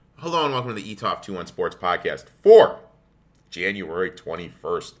Hello and welcome to the ETOF 21 Sports Podcast for January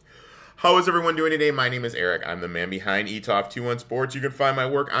 21st. How is everyone doing today? My name is Eric. I'm the man behind ETOF 21 Sports. You can find my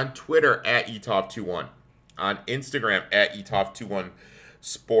work on Twitter at ETOF21, on Instagram at ETOF21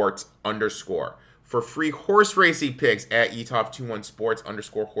 Sports _ for free horse racing picks at ETOF21 Sports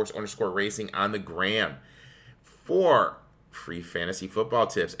 _ horse _ racing on the gram, for free fantasy football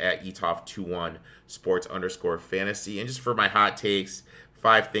tips at ETOF21 Sports _ fantasy, and just for my hot takes,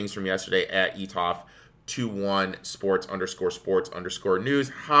 5 things from yesterday at ETOF21 Sports _ news.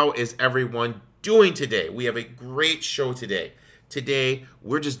 How is everyone doing today? We have a great show today. Today,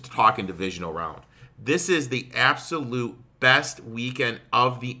 we're just talking divisional round. This is the absolute best weekend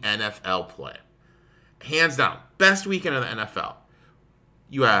of the NFL play. Hands down, best weekend of the NFL.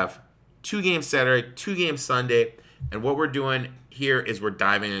 You have 2 games Saturday, 2 games Sunday, and what we're doing here is we're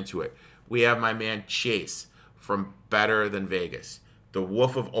diving into it. We have my man Chase from Better Than Vegas, the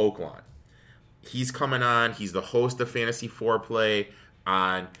Wolf of Oaklawn. He's coming on. He's the host of Fantasy Foreplay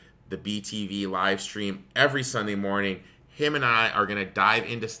on the BTV live stream every Sunday morning. Him and I are going to dive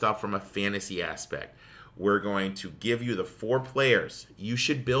into stuff from a fantasy aspect. We're going to give you the 4 players you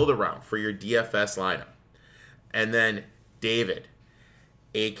should build around for your DFS lineup. And then David,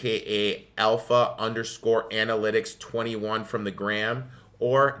 a.k.a. Alpha _Analytics 21 from the gram,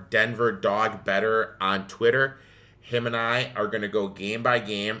 or Denver Dog Better on Twitter. Him and I are going to go game by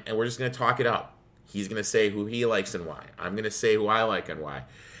game, and we're just going to talk it up. He's going to say who he likes and why. I'm going to say who I like and why.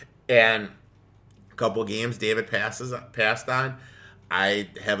 And a couple games David passed on. I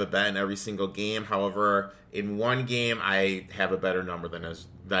have a bet in every single game. However, in one game, I have a better number than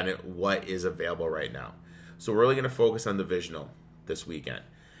what is available right now. So we're really going to focus on Divisional this weekend.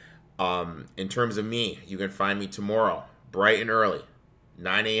 In terms of me, you can find me tomorrow, bright and early,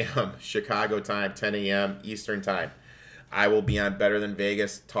 9 a.m. Chicago time, 10 a.m. Eastern time. I will be on Better Than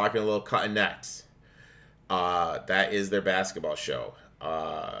Vegas talking a little cutting nets. That is their basketball show.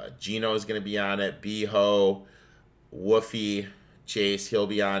 Gino is going to be on it. B-Ho, Woofy, Chase, he'll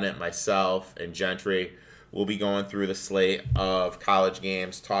be on it. Myself and Gentry will be going through the slate of college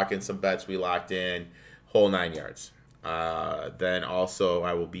games, talking some bets we locked in, whole 9 yards. Then also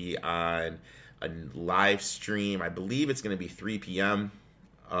I will be on a live stream. I believe it's going to be 3 p.m.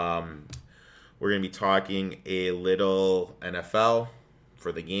 We're going to be talking a little NFL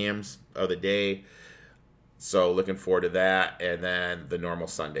for the games of the day. So looking forward to that. And then the normal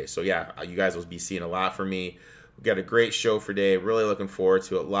Sunday. So yeah, you guys will be seeing a lot from me. We've got a great show for today. Really looking forward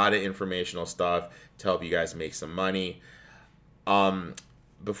to a lot of informational stuff to help you guys make some money.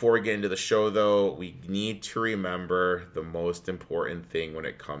 Before we get into the show, though, we need to remember the most important thing when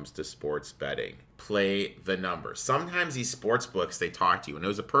it comes to sports betting. Play the numbers. Sometimes these sports books, they talk to you, and it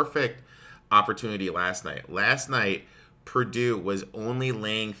was a perfect opportunity last night. Last night, Purdue was only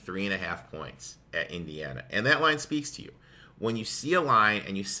laying 3.5 points at Indiana, and that line speaks to you. When you see a line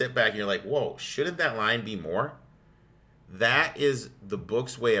and you sit back and you're like, whoa, shouldn't that line be more? That is the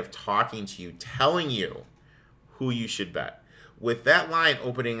book's way of talking to you, telling you who you should bet. With that line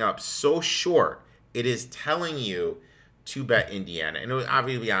opening up so short, it is telling you to bet Indiana. And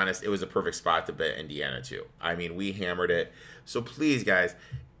obviously, to be honest, it was a perfect spot to bet Indiana too. I mean, we hammered it. So please, guys,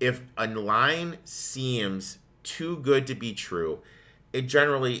 if a line seems too good to be true, it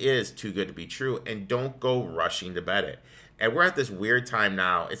generally is too good to be true. And don't go rushing to bet it. And we're at this weird time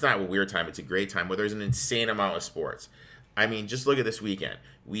now. It's not a weird time. It's a great time where there's an insane amount of sports. I mean, just look at this weekend.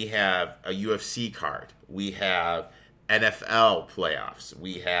 We have a UFC card. We have NFL playoffs.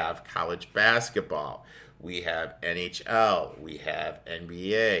 We have college basketball. We have NHL. We have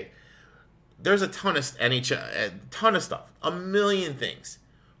NBA. There's a ton of stuff. A million things.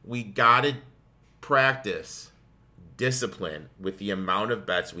 We got to practice discipline with the amount of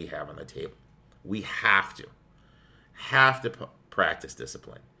bets we have on the table. We have to practice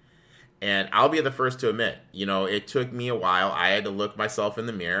discipline. And I'll be the first to admit, it took me a while. I had to look myself in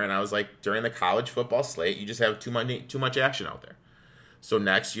the mirror, and I was like, during the college football slate, you just have too much action out there. So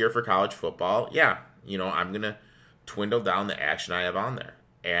next year for college football, I'm going to dwindle down the action I have on there.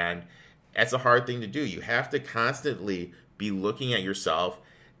 And that's a hard thing to do. You have to constantly be looking at yourself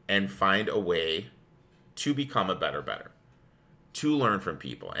and find a way to become a better, to learn from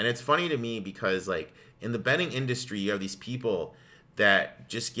people. And it's funny to me because, in the betting industry, you have these people that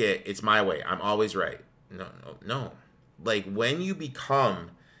just it's my way. I'm always right. No. When you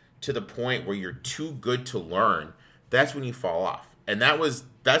become to the point where you're too good to learn, that's when you fall off. And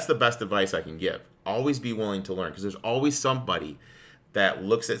that's the best advice I can give. Always be willing to learn, because there's always somebody that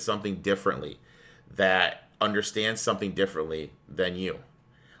looks at something differently, that understands something differently than you.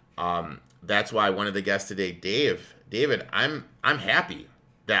 That's why one of the guests today, David, I'm happy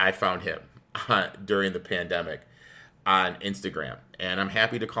that I found him during the pandemic on Instagram. And I'm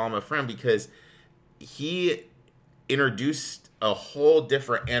happy to call him a friend because he introduced a whole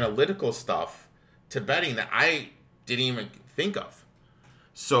different analytical stuff to betting that I didn't even think of.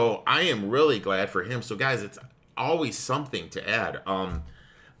 So I am really glad for him. So guys, it's always something to add. I'm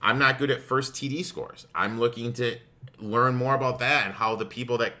not good at first TD scores. I'm looking to learn more about that and how the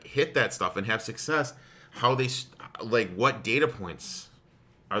people that hit that stuff and have success, how they, like, what data points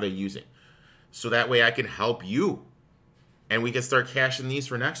are they using? So that way I can help you and we can start cashing these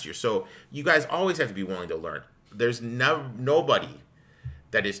for next year. So you guys always have to be willing to learn. There's nobody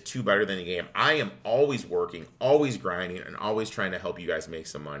that is too better than the game. I am always working, always grinding, and always trying to help you guys make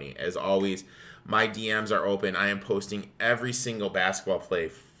some money. As always, my DMs are open. I am posting every single basketball play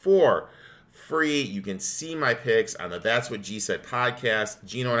for free. You can see my picks on the That's What G Said podcast.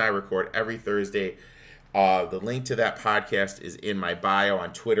 Gino and I record every Thursday. The link to that podcast is in my bio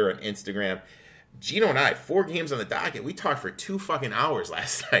on Twitter and Instagram. Gino and I, 4 games on the docket. We talked for 2 fucking hours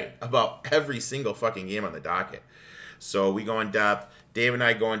last night about every single fucking game on the docket. So we go in depth. Dave and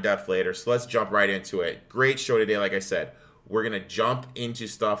I go in depth later. So let's jump right into it. Great show today. Like I said, we're going to jump into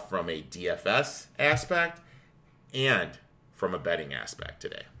stuff from a DFS aspect and from a betting aspect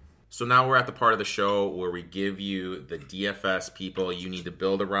today. So now we're at the part of the show where we give you the DFS people you need to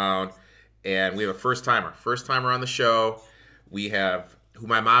build around. And we have a first timer on the show. We have who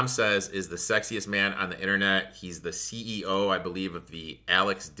my mom says is the sexiest man on the internet. He's the CEO, I believe, of the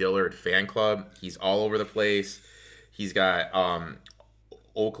Alex Dillard fan club. He's all over the place. He's got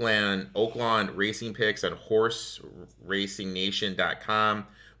Oakland racing picks on horseracing.nation.com.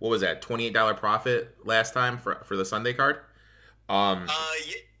 What was that? $28 profit last time for the Sunday card? Yeah,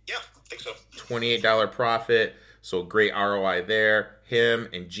 I think so. $28 profit. So great ROI there. Him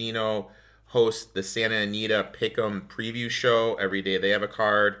and Gino host the Santa Anita Pick'em preview show every day. They have a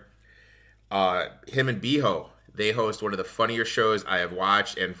card. Him and Biho, they host one of the funnier shows I have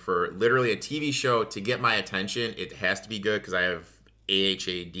watched. And for literally a TV show to get my attention, it has to be good because I have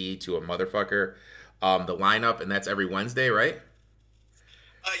AHAD to a motherfucker. The lineup, and that's every Wednesday, right?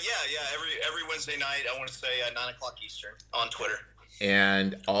 Yeah. Every Wednesday night, I want to say 9 o'clock Eastern on Twitter.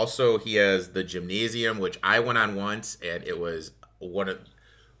 And also he has the Gymnasium, which I went on once, and it was one of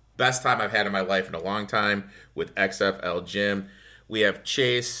best time I've had in my life in a long time with XFL Gym. We have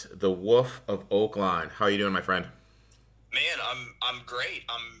Chase, the Wolf of Oakland. How are you doing, my friend? Man, I'm great.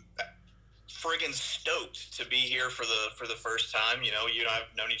 I'm friggin' stoked to be here for the first time. You know, you and I have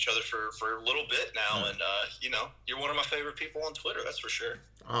known each other for a little bit now, and you're one of my favorite people on Twitter. That's for sure.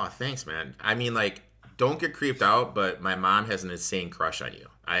 Oh, thanks, man. I mean, like, don't get creeped out, but my mom has an insane crush on you.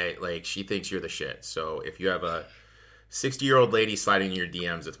 She thinks you're the shit. So if you have a 60-year-old lady sliding in your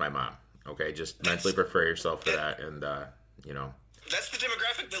DMs, it's my mom. Okay, just mentally prepare yourself for that, and That's the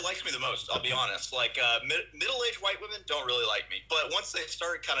demographic that likes me the most. I'll be honest. Like middle-aged white women don't really like me, but once they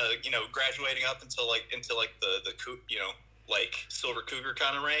start kind of graduating up into the silver cougar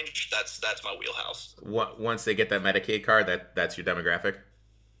kind of range, that's my wheelhouse. Once they get that Medicaid card, that's your demographic.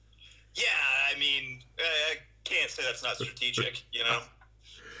 Yeah, I mean, I can't say that's not strategic,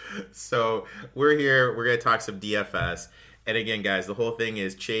 So we're here. We're going to talk some DFS. And again, guys, the whole thing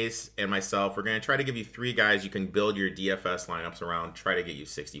is Chase and myself. We're going to try to give you 3 guys you can build your DFS lineups around, try to get you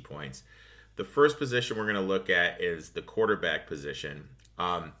 60 points. The first position we're going to look at is the quarterback position.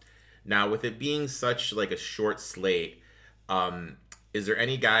 Now, with it being such like a short slate, is there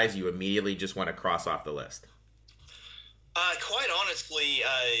any guys you immediately just want to cross off the list? Quite honestly,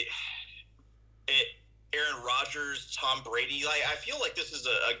 Aaron Rodgers, Tom Brady. I feel like this is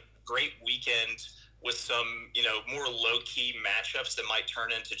a great weekend with some, more low-key matchups that might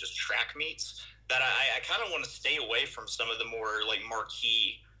turn into just track meets, that I kind of want to stay away from some of the more,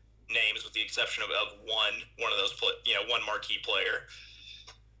 marquee names, with the exception of one of those, one marquee player.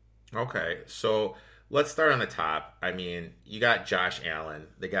 Okay, so let's start on the top. I mean, you got Josh Allen.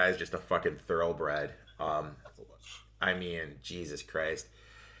 The guy's just a fucking thoroughbred. I mean, Jesus Christ.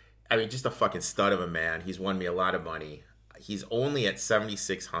 I mean, just a fucking stud of a man. He's won me a lot of money. He's only at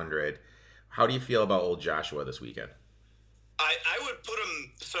 7,600. How do you feel about old Joshua this weekend? I would put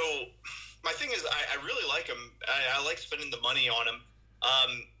him. So my thing is, I really like him. I like spending the money on him.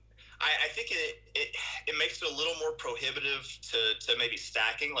 I think it makes it a little more prohibitive to maybe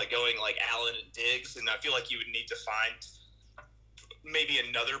stacking, like going like Allen and Diggs, and I feel like you would need to find maybe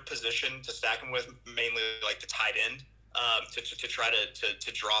another position to stack him with, mainly like the tight end. To try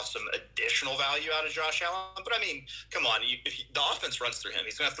to draw some additional value out of Josh Allen. But I mean, come on, the offense runs through him.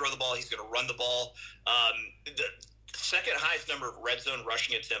 He's going to throw the ball. He's going to run the ball. second highest number of red zone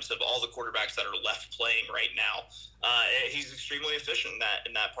rushing attempts of all the quarterbacks that are left playing right now. He's extremely efficient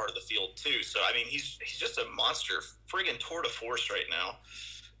in that part of the field too. So I mean, he's just a monster, friggin' tour de force right now.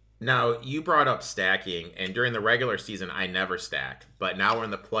 Now, you brought up stacking, and during the regular season, I never stacked. But now we're in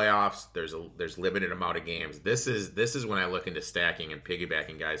the playoffs. There's limited amount of games. This is when I look into stacking and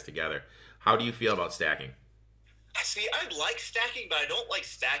piggybacking guys together. How do you feel about stacking? See, I like stacking, but I don't like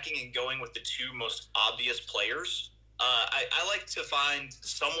stacking and going with the two most obvious players. I like to find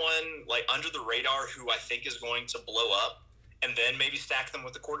someone like under the radar who I think is going to blow up, and then maybe stack them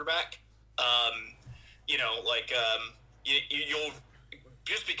with the quarterback. You'll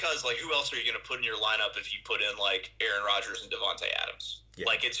just because, like, who else are you going to put in your lineup if you put in, like, Aaron Rodgers and Devontae Adams? Yeah.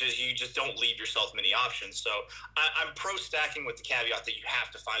 Like, it's just, you just don't leave yourself many options. So I'm pro stacking with the caveat that you have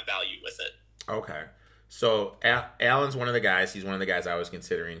to find value with it. Okay. So Allen's one of the guys. He's one of the guys I was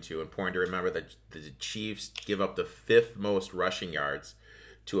considering too. Important to remember that the Chiefs give up the 5th most rushing yards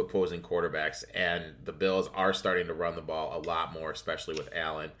to opposing quarterbacks, and the Bills are starting to run the ball a lot more, especially with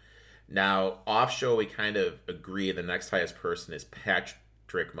Allen. Now, off show, we kind of agree the next highest person is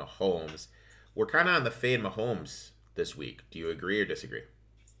Patrick Mahomes. We're kind of on the fade Mahomes this week. Do you agree or disagree?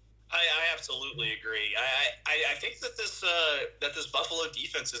 I absolutely agree. I think that this Buffalo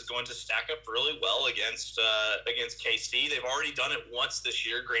defense is going to stack up really well against KC. They've already done it once this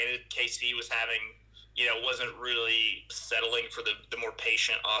year. Granted, KC was wasn't really settling for the more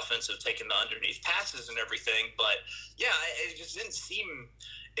patient offense of taking the underneath passes and everything. But yeah, it just didn't seem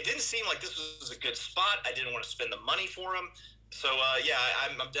like this was a good spot. I didn't want to spend the money for him. So,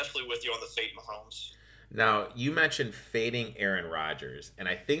 I'm definitely with you on the fade Mahomes. Now, you mentioned fading Aaron Rodgers, and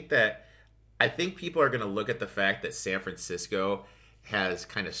I think people are going to look at the fact that San Francisco has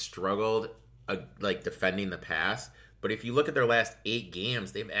kind of struggled defending the pass. But if you look at their last 8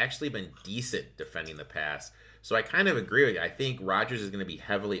 games, they've actually been decent defending the pass. So I kind of agree with you. I think Rodgers is going to be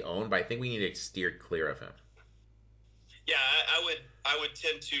heavily owned, but I think we need to steer clear of him. Yeah, I would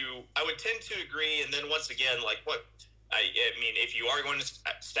tend to agree. And then once again, I mean, if you are going to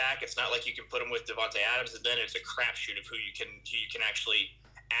stack, it's not like you can put them with Devontae Adams, and then it's a crapshoot of who you can actually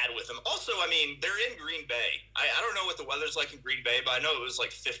add with them. Also, I mean, they're in Green Bay. I don't know what the weather's like in Green Bay, but I know it was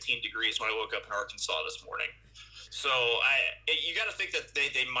like 15 degrees when I woke up in Arkansas this morning. So you got to think that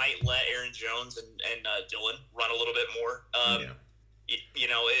they might let Aaron Jones and Dillon run a little bit more.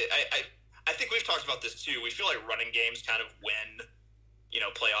 I think we've talked about this too. We feel like running games kind of win,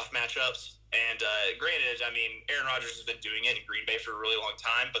 playoff matchups. And granted, I mean, Aaron Rodgers has been doing it in Green Bay for a really long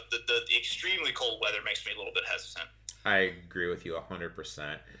time, but the extremely cold weather makes me a little bit hesitant. I agree with you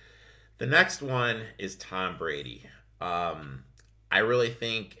 100%. The next one is Tom Brady. I really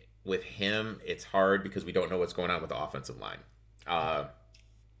think with him, it's hard because we don't know what's going on with the offensive line.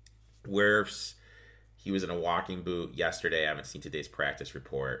 Where he was in a walking boot yesterday. I haven't seen today's practice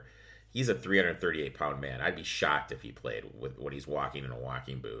report. He's a 338-pound man. I'd be shocked if he played with when he's walking in a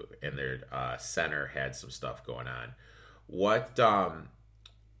walking boot. And their center had some stuff going on. What do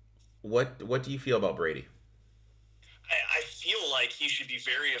you feel about Brady? I feel like he should be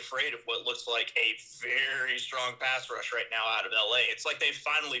very afraid of what looks like a very strong pass rush right now out of LA. It's like they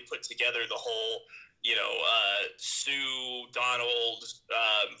finally put together the whole, Sue, Donald,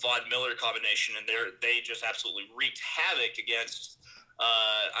 Von Miller combination, and they just absolutely wreaked havoc against.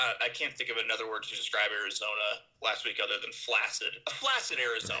 I can't think of another word to describe Arizona last week other than flaccid. A flaccid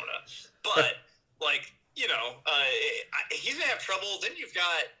Arizona. But, he's going to have trouble. Then you've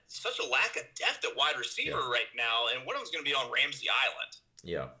got such a lack of depth at wide receiver right now, and one of them's going to be on Ramsey Island.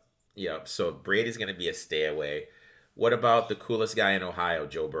 Yeah. So Brady's going to be a stay away. What about the coolest guy in Ohio,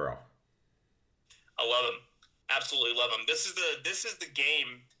 Joe Burrow? I love him. Absolutely love him. This is the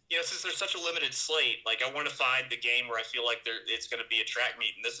game. Since there's such a limited slate, I want to find the game where I feel like it's going to be a track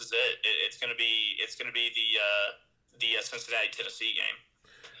meet, and this is it. It's going to be the Cincinnati Tennessee game.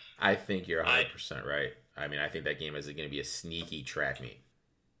 I think you're 100% right. I mean, I think that game is going to be a sneaky track meet.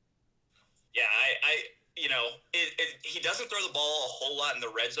 Yeah, he doesn't throw the ball a whole lot in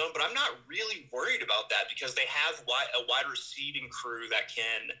the red zone, but I'm not really worried about that because they have a wide receiving crew that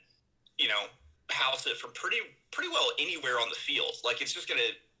can, house it from pretty well anywhere on the field. It's just going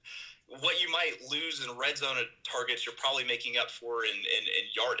to. What you might lose in red zone targets, you're probably making up for in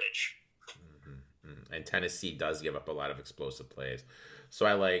yardage. Mm-hmm. And Tennessee does give up a lot of explosive plays. So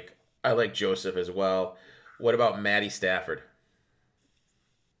I like Joseph as well. What about Matty Stafford?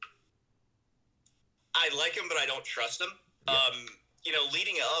 I like him, but I don't trust him. Yeah.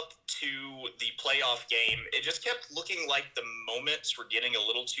 Leading up to the playoff game, it just kept looking like the moments were getting a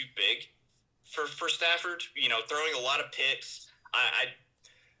little too big for Stafford. Throwing a lot of picks.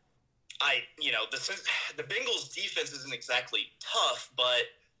 the Bengals defense isn't exactly tough, but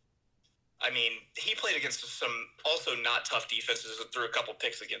I mean, he played against some also not tough defenses and threw a couple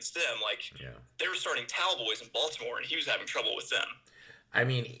picks against them. Like, they were starting Cowboys in Baltimore, and he was having trouble with them. I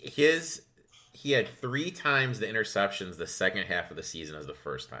mean, he had 3 times the interceptions the second half of the season as the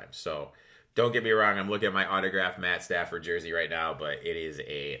first time. So don't get me wrong, I'm looking at my autographed Matt Stafford jersey right now, but he's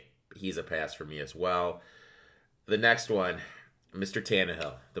a pass for me as well. The next one, Mr.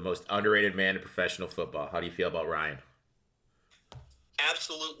 Tannehill, the most underrated man in professional football. How do you feel about Ryan?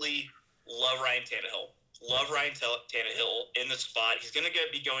 Absolutely love Ryan Tannehill. Love Ryan Tannehill in the spot. He's going to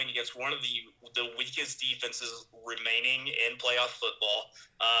be going against one of the weakest defenses remaining in playoff football.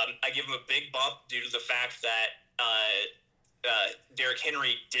 I give him a big bump due to the fact that Derrick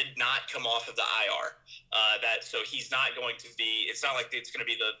Henry did not come off of the IR. So he's not going to be. It's not like it's going to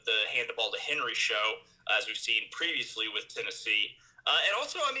be the hand the ball to Henry show as we've seen previously with Tennessee. And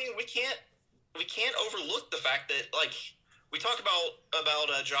also, I mean, we can't overlook the fact that we talk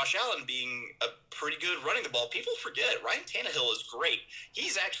about Josh Allen being a pretty good running the ball. People forget Ryan Tannehill is great.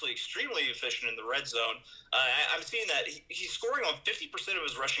 He's actually extremely efficient in the red zone. I'm seeing that he's scoring on 50% of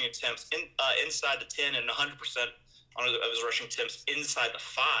his rushing attempts inside the 10 and 100% of his rushing attempts inside the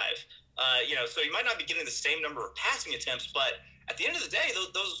 5. So he might not be getting the same number of passing attempts, but at the end of the day,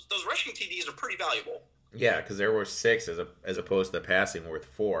 those rushing TDs are pretty valuable. Yeah, because there were 6 as opposed to the passing worth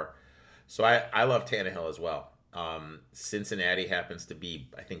 4. So I love Tannehill as well. Cincinnati happens to be,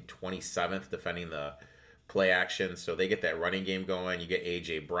 I think, 27th defending the play action, so they get that running game going. You get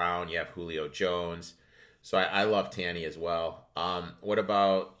A.J. Brown, you have Julio Jones. So I love Tanny as well. What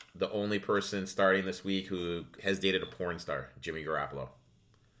about the only person starting this week who has dated a porn star, Jimmy Garoppolo?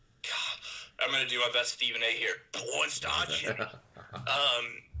 I'm going to do my best Stephen A. here. Porn star Jimmy.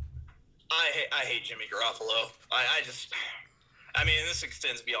 I hate Jimmy Garoppolo. I mean, this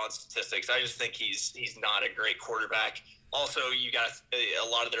extends beyond statistics. I just think he's not a great quarterback. Also, you got a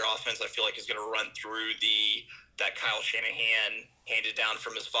lot of their offense, I feel like, is going to run through that Kyle Shanahan handed down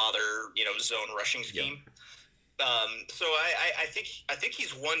from his father, zone rushing scheme. Yep. So I think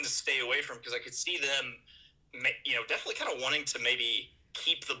he's one to stay away from, because I could see them, definitely kind of wanting to maybe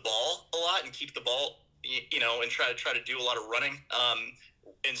keep the ball a lot and keep the ball, and try to do a lot of running.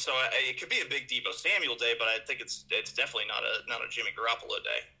 And so it could be a big Deebo Samuel day, but I think it's definitely not a Jimmy Garoppolo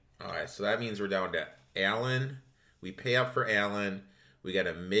day. All right, so that means we're down to Allen. We pay up for Allen. We got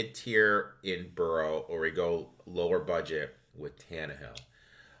a mid-tier in Burrow, or we go lower budget with Tannehill.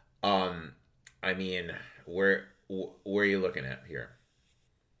 I mean, where are you looking at here?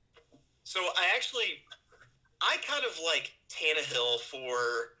 So I kind of like Tannehill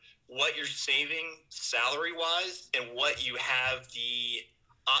for what you're saving salary-wise and what you have the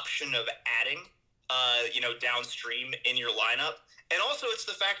option of adding, downstream in your lineup. And also it's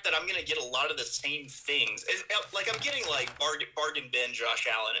the fact that I'm going to get a lot of the same things. I'm getting bargain bin Josh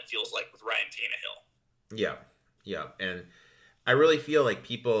Allen, it feels like, with Ryan Tannehill. Yeah. And I really feel like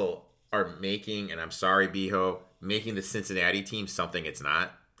people are making, and I'm sorry, Biho, making the Cincinnati team something it's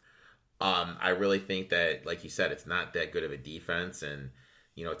not. I really think that, like you said, it's not that good of a defense, and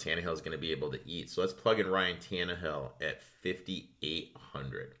Tannehill is going to be able to eat. So let's plug in Ryan Tannehill at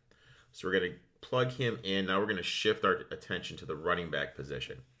 5,800. So we're going to plug him in. Now we're going to shift our attention to the running back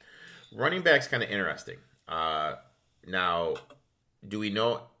position. Running back's kind of interesting. Now, do we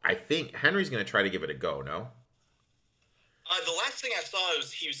know? I think Henry's going to try to give it a go, no? The last thing I saw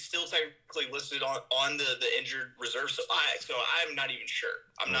was he was still technically listed on the injured reserve. So I'm not even sure.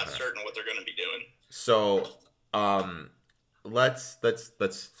 I'm not certain what they're going to be doing. So, let's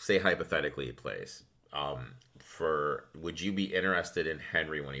say hypothetically he plays. Would you be interested in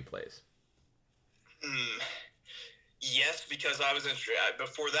Henry when he plays? Yes, because I was interested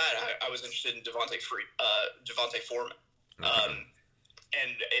before that. I was interested in Devontae Foreman. Okay.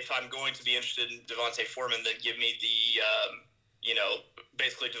 And if I'm going to be interested in Devontae Foreman, then give me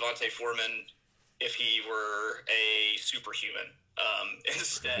basically Devontae Foreman if he were a superhuman.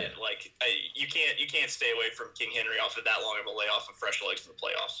 Instead, you can't stay away from King Henry off of that long of a layoff of fresh legs in the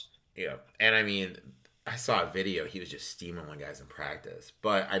playoffs. Yeah, and I mean, I saw a video. He was just steamrolling guys in practice.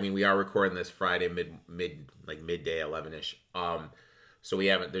 But I mean, we are recording this Friday midday 11ish. So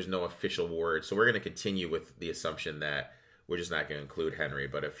there's no official word. So we're going to continue with the assumption that we're just not going to include Henry.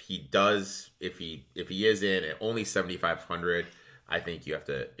 But if he is in at only 7,500, I think you have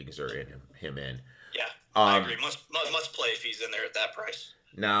to exert him in. Yeah, I agree. Must play if he's in there at that price.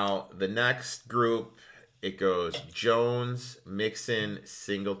 Now, the next group, it goes Jones, Mixon,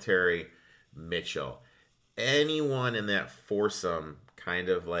 Singletary, Mitchell. Anyone in that foursome kind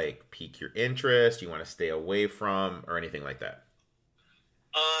of pique your interest, you want to stay away from, or anything like that?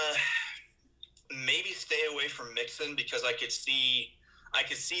 maybe stay away from Mixon because I could see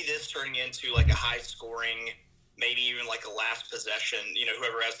this turning into like a high scoring, maybe even like a last possession,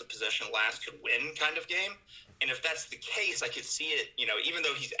 whoever has the possession last could win kind of game. And if that's the case, I could see it, even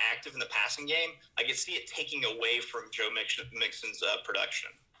though he's active in the passing game, I could see it taking away from Joe Mixon's production.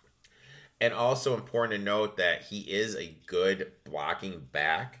 And also important to note that he is a good blocking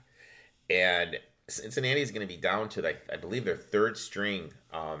back. And Cincinnati is going to be down to, I believe, their third string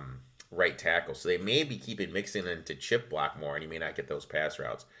right tackle. So they may be keeping Mixon into chip block more, and he may not get those pass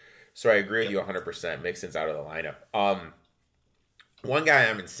routes. So I agree with you 100%. Mixon's out of the lineup. One guy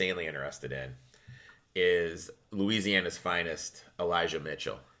I'm insanely interested in is Louisiana's finest, Elijah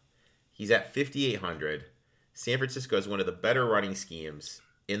Mitchell. He's at 5,800. San Francisco is one of the better running schemes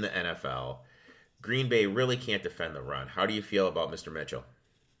in the NFL. Green Bay really can't defend the run. How do you feel about Mr. Mitchell?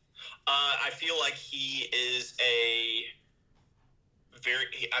 I feel like he is I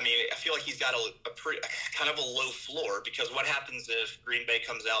feel like he's got a pretty kind of a low floor, because what happens if Green Bay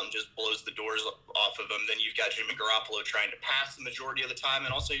comes out and just blows the doors off of him? Then you've got Jimmy Garoppolo trying to pass the majority of the time,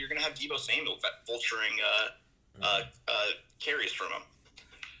 and also you're going to have Deebo Samuel vulturing carries from him.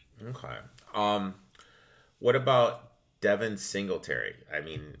 Okay. What about Devin Singletary? I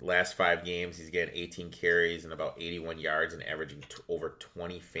mean, last 5 games, he's getting 18 carries and about 81 yards and averaging over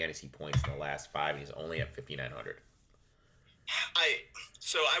 20 fantasy points in the last 5, and he's only at 5,900.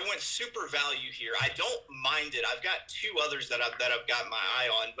 So I went super value here. I don't mind it. I've got 2 others that I've got my eye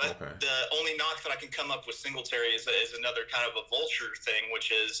on, but okay. The only knock that I can come up with Singletary is another kind of a vulture thing,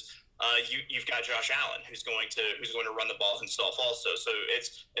 which is you've got Josh Allen who's going to run the ball himself also. So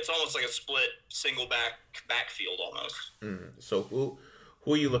it's almost like a split single backfield almost. So who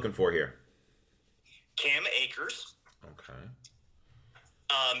are you looking for here? Cam Akers. Okay.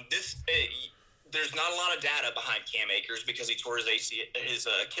 There's not a lot of data behind Cam Akers because he tore his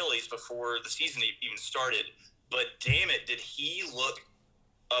Achilles before the season even started. But damn it, did he look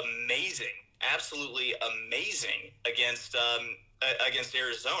amazing, absolutely amazing against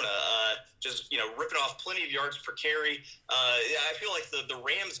Arizona. Just ripping off plenty of yards per carry. I feel like the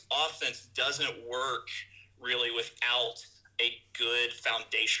Rams' offense doesn't work really without a good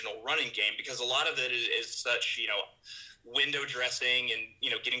foundational running game, because a lot of it is such window dressing and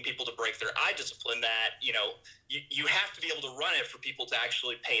getting people to break their eye discipline that you have to be able to run it for people to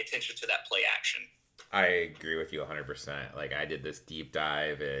actually pay attention to that play action. I agree with you 100%. Like, I did this deep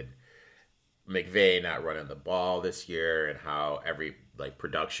dive in McVay not running the ball this year and how every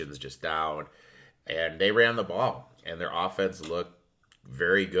production's just down, and they ran the ball and their offense looked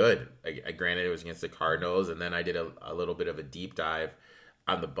very good. Granted, it was against the Cardinals, and then I did a little bit of a deep dive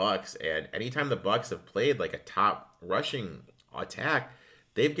on the Bucks, and anytime the Bucks have played like a top rushing attack,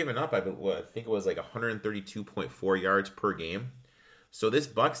 they've given up, I think it was like 132.4 yards per game. So this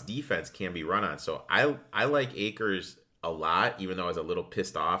Bucks defense can be run on. So I like Akers a lot, even though I was a little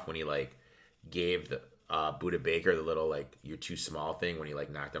pissed off when he gave the Budda Baker the little you're too small thing when he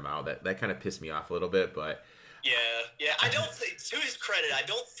knocked him out. That kind of pissed me off a little bit, but yeah. I don't think, to his credit, I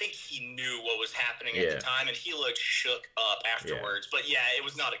don't think he knew what was happening at the time, and he looked shook up afterwards. But it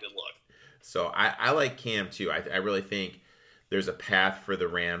was not a good look. So I like Cam too. I really think there's a path for the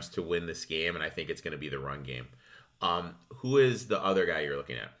Rams to win this game, and I think it's going to be the run game. Who is the other guy you're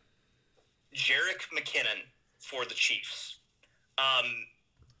looking at? Jerick McKinnon for the Chiefs.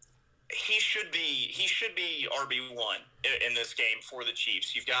 He should be RB1 in this game for the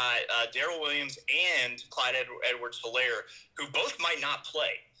Chiefs. You've got Darrell Williams and Clyde Edwards-Helaire, who both might not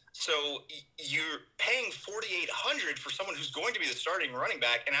play. So you're paying $4,800 for someone who's going to be the starting running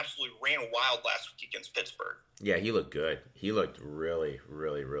back and absolutely ran wild last week against Pittsburgh. Yeah, he looked good. He looked really,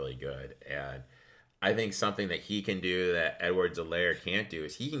 really, really good. And I think something that he can do that Edwards-Helaire can't do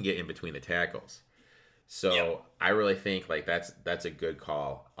is he can get in between the tackles. So I really think that's a good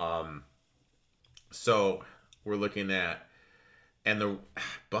call. So we're looking at, and the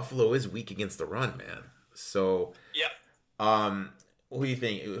Buffalo is weak against the run, man. So who do you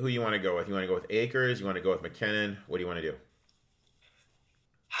think? Who you want to go with? You want to go with Akers? You want to go with McKinnon? What do you want to do?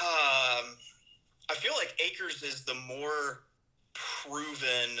 I feel like Akers is the more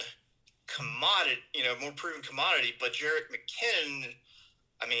proven commodity, but Jerick McKinnon,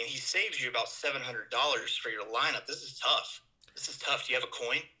 I mean, he saves you about $700 for your lineup. This is tough. Do you have a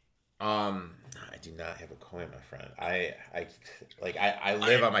coin? I do not have a coin, my friend. I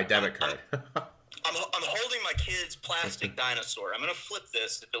live on my debit card. I'm holding my kid's plastic dinosaur. I'm going to flip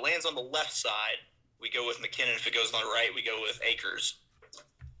this. If it lands on the left side, we go with McKinnon. If it goes on the right, we go with Akers.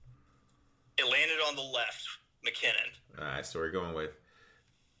 It landed on the left, McKinnon. All right, so we're going with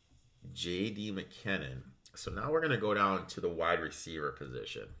J.D. McKinnon. So now we're going to go down to the wide receiver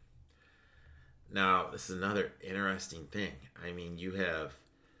position. Now, this is another interesting thing. I mean, you have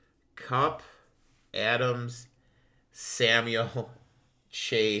Kupp, Adams, Samuel,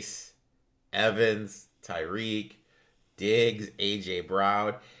 Chase, Evans, Tyreek, Diggs, AJ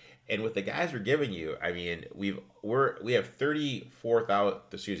Brown, and with the guys we're giving you, I mean, we have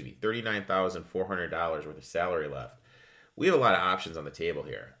 $39,400 worth of salary left. We have a lot of options on the table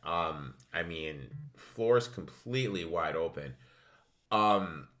here. I mean, floor is completely wide open.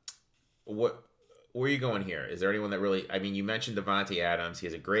 Where are you going here? Is there anyone that really... I mean, you mentioned Devontae Adams. He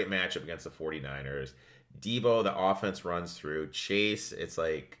has a great matchup against the 49ers. Debo, the offense runs through. Chase, it's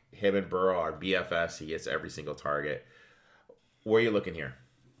like him and Burrow are BFS. He gets every single target. Where are you looking here?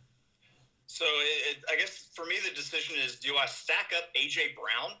 So I guess for me, the decision is, do I stack up A.J.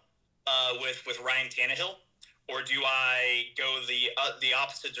 Brown with Ryan Tannehill? Or do I go the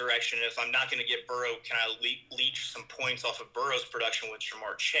opposite direction? If I'm not going to get Burrow, can I leech some points off of Burrow's production with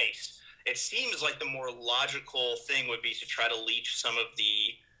Jamar Chase? It seems like the more logical thing would be to try to leech some of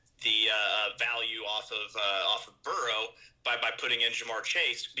the value off of Burrow by putting in Jamar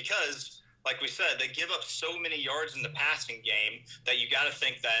Chase, because, like we said, they give up so many yards in the passing game that you got to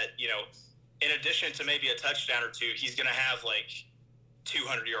think that, you know, in addition to maybe a touchdown or two, he's going to have like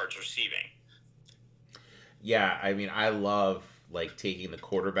 200 yards receiving. Yeah, I mean, I love like taking the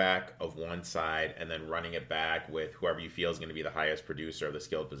quarterback of one side and then running it back with whoever you feel is going to be the highest producer of the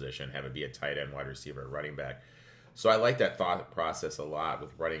skilled position, have it be a tight end, wide receiver, running back. So I like that thought process a lot with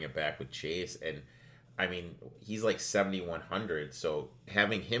running it back with Chase. And I mean, he's like 7,100. So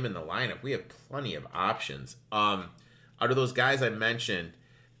having him in the lineup, we have plenty of options. Out of those guys I mentioned,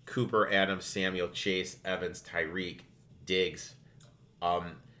 Cooper, Adams, Samuel, Chase, Evans, Tyreek, Diggs,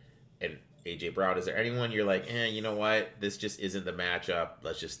 and AJ Brown, is there anyone you're like, you know what? This just isn't the matchup.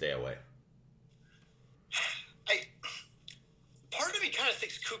 Let's just stay away. Part of me kind of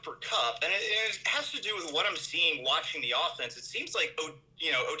thinks Cooper Kupp, and it has to do with what I'm seeing watching the offense. It seems like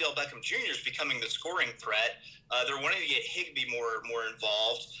Odell Beckham Jr. is becoming the scoring threat. They're wanting to get Higbee more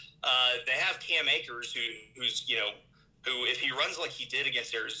involved. They have Cam Akers, who if he runs like he did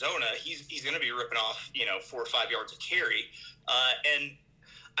against Arizona, he's going to be ripping off 4 or 5 yards of carry. And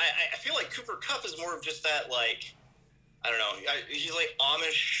I feel like Cooper Kupp is more of just that, like, I don't know. He's like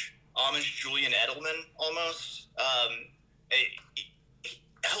Amish Julian Edelman almost.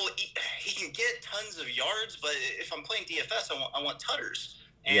 He can get tons of yards, but if I'm playing DFS, I want tutters.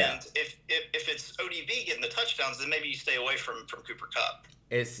 And if it's ODB getting the touchdowns, then maybe you stay away from Cooper Kupp.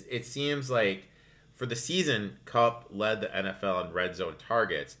 It seems like for the season, Kupp led the NFL in red zone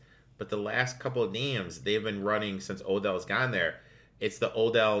targets, but the last couple of games they've been running since Odell's gone there. It's the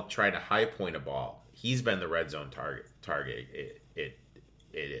Odell trying to high point a ball. He's been the red zone target. It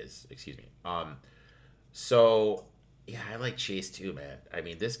is. Excuse me. So yeah, I like Chase too, man. I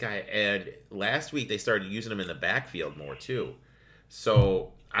mean, this guy. And last week they started using him in the backfield more too.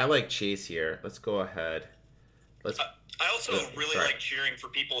 So I like Chase here. Let's go ahead. I also really like cheering for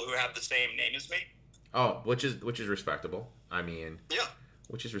people who have the same name as me. Oh, which is respectable. I mean, yeah,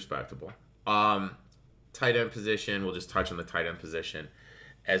 which is respectable. Tight end position, we'll just touch on the tight end position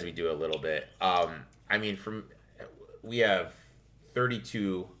as we do a little bit. I mean, we have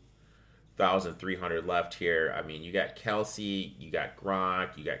 32,300 left here. I mean, you got Kelsey, you got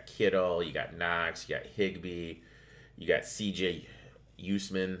Gronk, you got Kittle, you got Knox, you got Higbee, you got CJ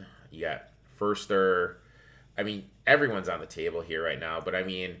Usman, you got Firster. I mean, everyone's on the table here right now, but I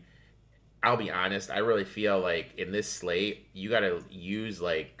mean, I'll be honest, I really feel like in this slate, you got to use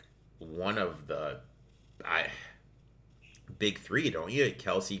like one of the big three, don't you?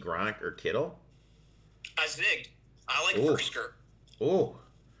 Kelsey, Gronk, or Kittle? I zigged. I like Firsker. Oh,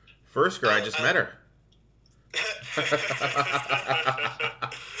 Firsker, I just met her.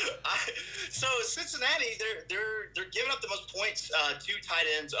 So Cincinnati, they're giving up the most points to tight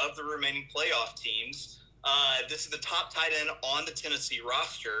ends of the remaining playoff teams. This is the top tight end on the Tennessee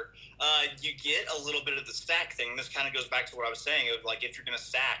roster. You get a little bit of the stack thing. This kind of goes back to what I was saying of like, if you're going to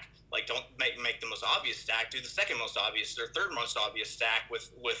stack, like, don't make the most obvious stack. Do the second most obvious or third most obvious stack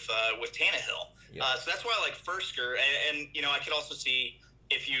with Tannehill. Yeah. So that's why I like Firsker. And I could also see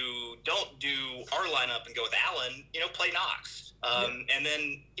if you don't do our lineup and go with Allen, play Knox. And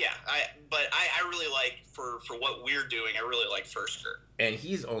then I really like for what we're doing. I really like Firsker. And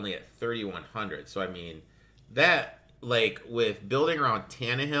he's only at 3,100. So I mean, that like with building around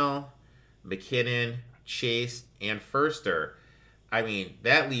Tannehill, McKinnon, Chase, and Firster. I mean,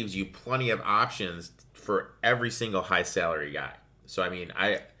 that leaves you plenty of options for every single high salary guy. So I mean,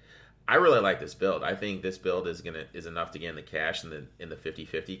 I really like this build. I think this build is enough to get in the cash in the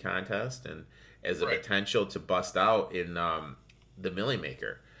 50-50 contest and as a potential to bust out in the Millie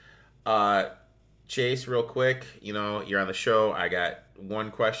Maker. Chase, real quick, you're on the show. I got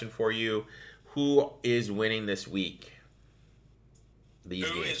one question for you. Who is winning this week? These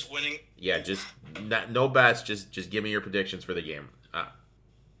Who games. is winning? Yeah, just no bets. Just give me your predictions for the game. I'm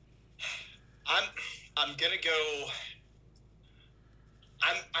gonna go.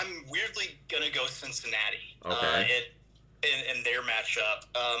 I'm weirdly gonna go Cincinnati. Okay. In their matchup,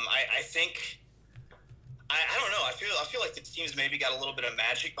 I think. I don't know. I feel like the teams maybe got a little bit of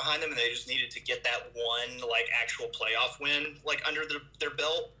magic behind them, and they just needed to get that one actual playoff win under their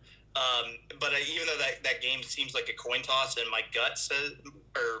belt. But even though that game seems like a coin toss, and my gut says,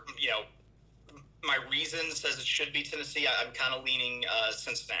 my reason says it should be Tennessee, I'm kind of leaning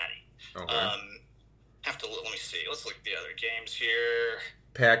Cincinnati. Okay. Let me see. Let's look at the other games here.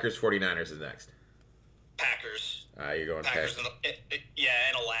 Packers 49ers is next. Packers. You're going Packers. And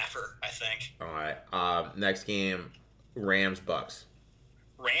a laugher, I think. All right. Next game, Rams Bucks.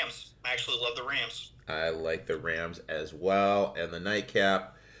 Rams. I actually love the Rams. I like the Rams as well. And the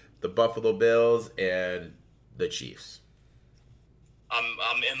nightcap, the Buffalo Bills and the Chiefs.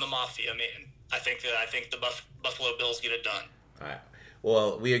 I'm in the mafia, man. I think the Buffalo Bills get it done. All right.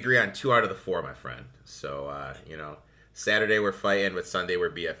 Well, we agree on 2 out of the 4, my friend. So, Saturday we're fighting, but Sunday we're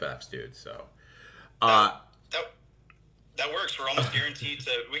BFFs, dude. So, that works. We're almost guaranteed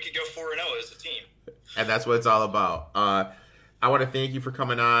to. We could go 4-0 as a team. And that's what it's all about. I want to thank you for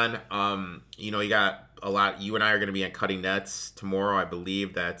coming on. You got a lot. You and I are going to be on Cutting Nets tomorrow. I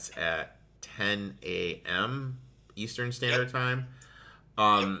believe that's at 10 a.m. Eastern Standard Time.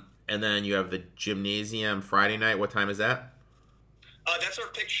 And then you have the gymnasium Friday night. What time is that? That's our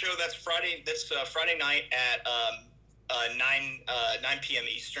pick show. That's Friday. That's Friday night at 9 p.m.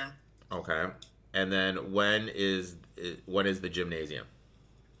 Eastern. Okay. And then when is the gymnasium?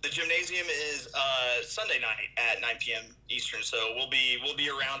 The gymnasium is Sunday night at 9 p.m. Eastern. So we'll be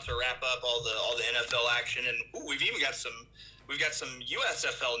around to wrap up all the NFL action, and we've got some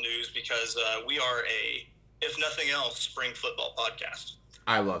USFL news because we are if nothing else, spring football podcast.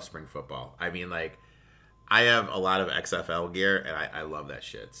 I love spring football. I mean, I have a lot of XFL gear, and I love that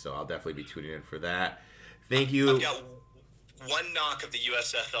shit. So I'll definitely be tuning in for that. Thank you. I've got one knock of the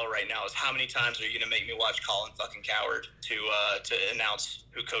USFL right now is how many times are you going to make me watch Colin fucking Coward to announce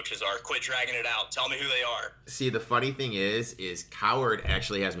who coaches are? Quit dragging it out. Tell me who they are. See, the funny thing is Coward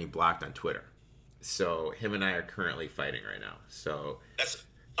actually has me blocked on Twitter. So him and I are currently fighting right now. So that's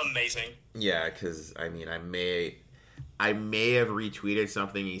amazing. Yeah, because, I mean, I may have retweeted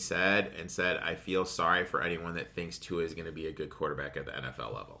something he said and said, I feel sorry for anyone that thinks Tua is going to be a good quarterback at the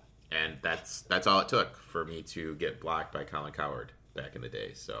NFL level. And that's all it took for me to get blocked by Colin Coward back in the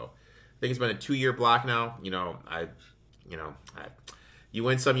day. So I think it's been a 2-year block now. You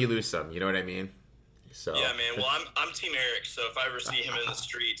win some, you lose some. You know what I mean? So yeah, man. Well, I'm Team Eric. So if I ever see him in the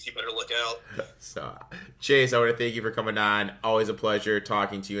streets, you better look out. So Chase, I want to thank you for coming on. Always a pleasure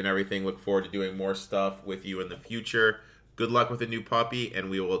talking to you and everything. Look forward to doing more stuff with you in the future. Good luck with the new puppy, and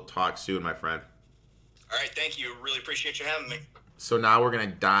we will talk soon, my friend. All right, thank you. Really appreciate you having me. So now we're going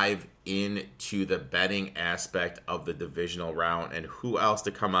to dive into the betting aspect of the divisional round and who else to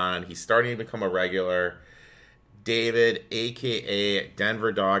come on. He's starting to become a regular. David, a.k.a.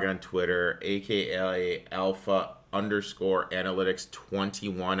 Denver Dog on Twitter, a.k.a.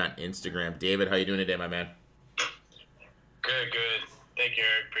 Alpha_Analytics21 on Instagram. David, how you doing today, my man? Good. Thank you,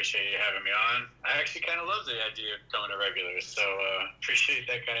 Eric. Appreciate you having me on. I actually kind of love the idea of going to regulars, so appreciate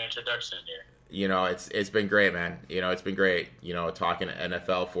that kind of introduction here. It's been great, man. It's been great, talking to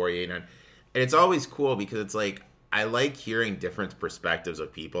NFL for you. And it's always cool because it's like, I like hearing different perspectives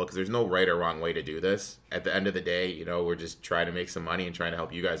of people because there's no right or wrong way to do this. At the end of the day, we're just trying to make some money and trying to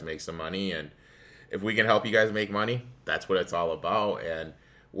help you guys make some money. And if we can help you guys make money, that's what it's all about. And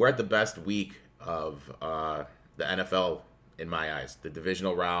we're at the best week of the NFL in my eyes. The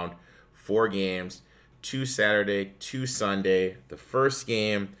divisional round, 4 games, 2 Saturday, 2 Sunday. The first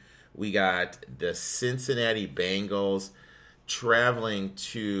game, we got the Cincinnati Bengals traveling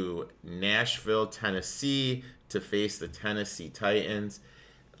to Nashville, Tennessee to face the Tennessee Titans.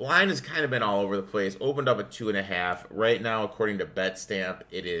 The line has kind of been all over the place. Opened up at 2.5. Right now, according to BetStamp,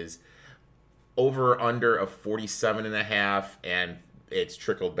 it is over under of 47.5, and it's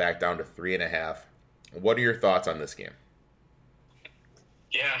trickled back down to 3.5. What are your thoughts on this game?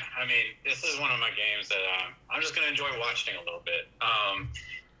 Yeah, I mean, this is one of my games that I'm just going to enjoy watching a little bit.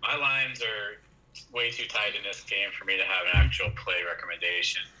 My lines are way too tight in this game for me to have an actual play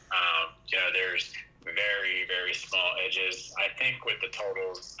recommendation. There's very, very small edges. I think with the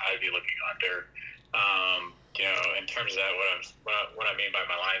totals, I'd be looking under. In terms of that, what I mean by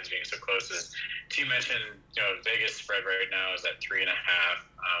my lines being so close is, you mentioned, Vegas spread right now is at 3.5.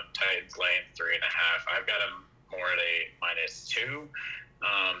 Titans laying 3.5. I've got them more at a -2.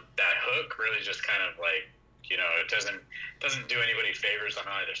 That hook really just kind of like, it doesn't do anybody favors on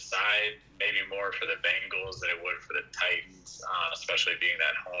either side. Maybe more for the Bengals than it would for the Titans, especially being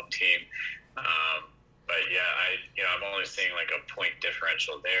that home team. But yeah, I'm only seeing like a point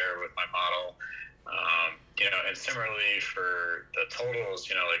differential there with my model. And similarly for the totals,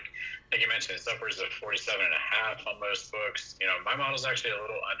 like you mentioned, it's upwards of 47.5 on most books. My model's actually a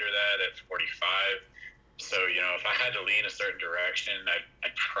little under that at 45. So, if I had to lean a certain direction,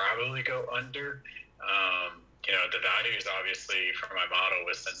 I'd probably go under. The value is obviously for my model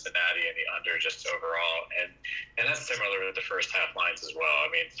with Cincinnati and the under just overall. And that's similar with the first half lines as well. I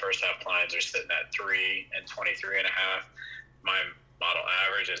mean, first half lines are sitting at 3 and 23.5. My model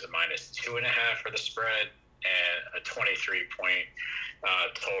average is a -2.5 for the spread and a 23-point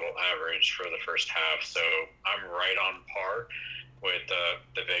total average for the first half. So I'm right on par with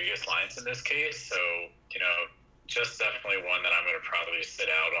the Vegas lines in this case. So, just definitely one that I'm going to probably sit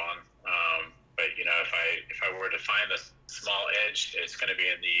out on. But, if I were to find the small edge, it's going to be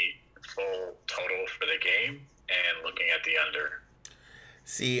in the full total for the game and looking at the under.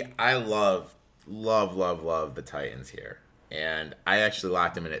 See, I love the Titans here. And I actually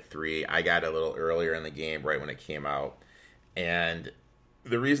locked them in at 3. I got a little earlier in the game, right when it came out. And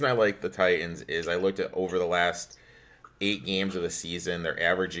the reason I like the Titans is I looked at over the last 8 games of the season, they're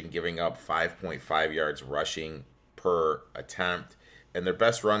averaging giving up 5.5 yards rushing per attempt. And their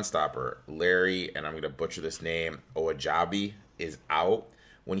best run stopper, Larry, and I'm going to butcher this name, Owajabi, is out.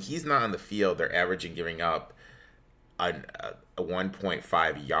 When he's not on the field, they're averaging giving up a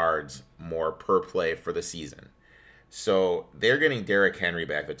 1.5 yards more per play for the season. So they're getting Derrick Henry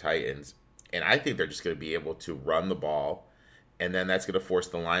back, the Titans, and I think they're just going to be able to run the ball, and then that's going to force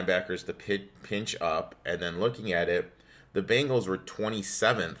the linebackers to pinch up. And then looking at it, the Bengals were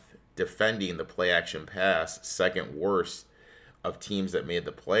 27th defending the play-action pass, second worst of teams that made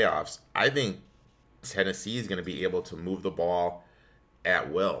the playoffs. I think Tennessee is going to be able to move the ball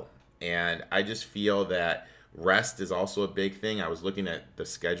at will. And I just feel that rest is also a big thing. I was looking at the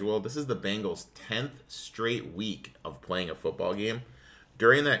schedule. This is the Bengals' 10th straight week of playing a football game.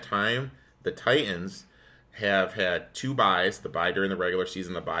 During that time, the Titans have had 2 byes, the bye during the regular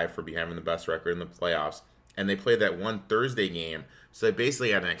season, the bye for having the best record in the playoffs. And they played that one Thursday game, so they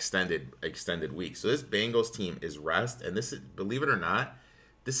basically had an extended week. So this Bengals team is rest, and this is, believe it or not,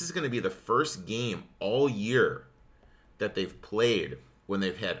 this is going to be the first game all year that they've played when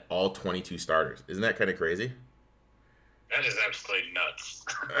they've had all 22 starters. Isn't that kind of crazy? That is absolutely nuts.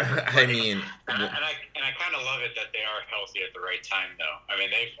 I mean, and I kind of love it that they are healthy at the right time, though. I mean,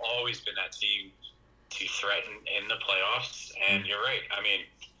 they've always been that team to threaten in the playoffs, and you're right. I mean,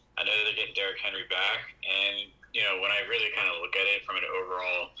 I know that they're getting Derrick Henry back, and when I really kind of look at it from an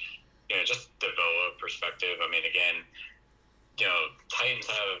overall, just develop perspective. I mean, again, Titans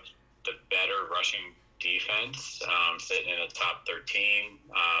have the better rushing defense, sitting in the top 13.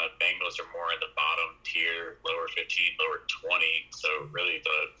 Bengals are more in the bottom tier, lower 15, lower 20. So really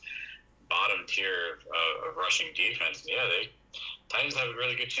the bottom tier of rushing defense. Yeah, Titans have a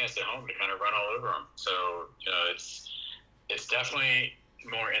really good chance at home to kind of run all over them. So it's definitely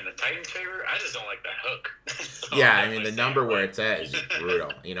more in the Titans' favor. I just don't like that hook. So yeah, I mean, the number where it's at is just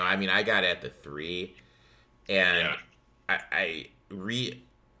brutal. I mean, I got at the 3, and yeah.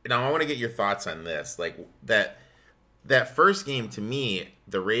 Now I want to get your thoughts on this. Like that first game, to me,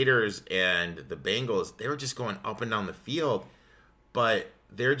 the Raiders and the Bengals, they were just going up and down the field, but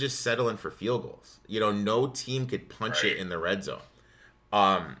they're just settling for field goals. No team could punch it in the red zone.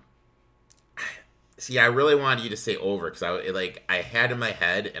 See, I really wanted you to say over because I had in my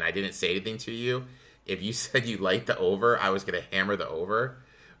head, and I didn't say anything to you. If you said you liked the over, I was going to hammer the over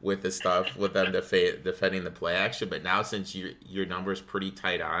with the stuff with them defending the play action. But now, since your number is pretty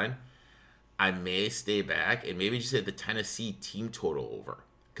tight on, I may stay back and maybe just hit the Tennessee team total over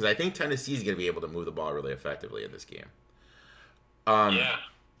because I think Tennessee is going to be able to move the ball really effectively in this game. Yeah.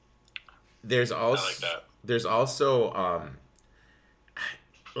 There's also I like that. There's also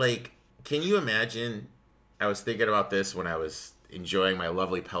can you imagine? I was thinking about this when I was enjoying my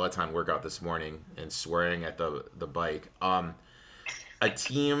lovely Peloton workout this morning and swearing at the bike. A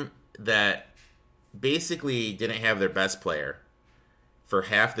team that basically didn't have their best player for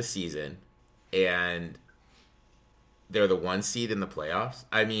half the season, and they're the 1 seed in the playoffs.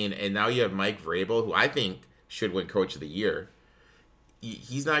 I mean, and now you have Mike Vrabel, who I think should win Coach of the Year.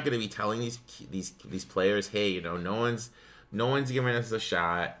 He's not going to be telling these players, hey, no one's giving us a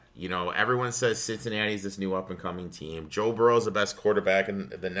shot. Everyone says Cincinnati's this new up and coming team. Joe Burrow's the best quarterback and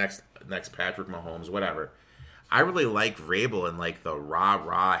the next Patrick Mahomes, whatever. I really like Vrabel and like the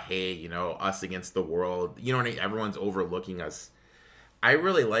rah, hey, you know, us against the world. You know what I mean? Everyone's overlooking us. I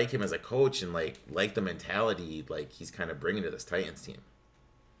really like him as a coach and like the mentality like he's kind of bringing to this Titans team.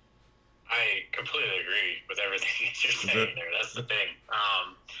 I completely agree with everything you're saying there. That's the thing.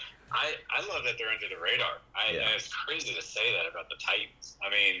 I love that they're under the radar. And it's crazy to say that about the Titans. I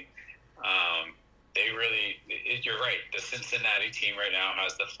mean, they really, you're right. The Cincinnati team right now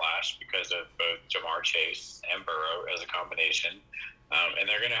has the flash because of both Jamar Chase and Burrow as a combination. And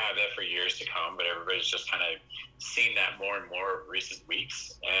they're going to have that for years to come, but everybody's just kind of seen that more and more recent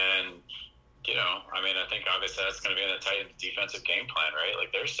weeks. And, you know, I mean, I think obviously that's going to be in the Titans' defensive game plan, right?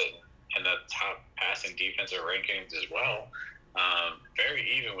 Like they're sitting in the top passing defensive rankings as well. Very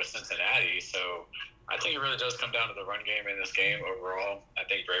even with Cincinnati. So I think it really does come down to the run game in this game overall. I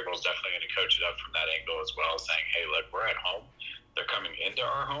think Vrabel's definitely going to coach it up from that angle as well, saying, hey, look, we're at home. They're coming into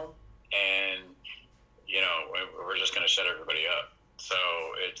our home, and, you know, we're just going to shut everybody up. So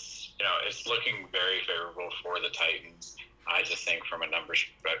it's, you know, it's looking very favorable for the Titans. I just think from a numbers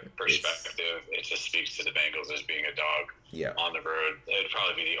perspective, it just speaks to the Bengals as being a dog on the road. It would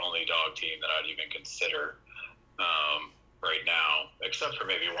probably be the only dog team that I'd even consider right now, except for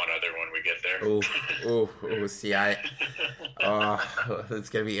maybe one other when we get there. See, it's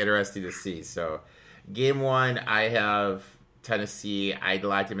going to be interesting to see. So, game one, I have Tennessee. I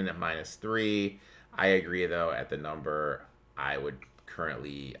locked him in at -3. I agree, though, at the number. I would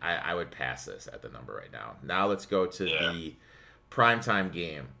pass this at the number right now. Now let's go to the primetime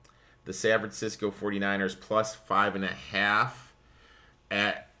game. The San Francisco 49ers plus 5.5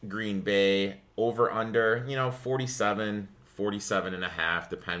 at Green Bay. Over under, 47.5,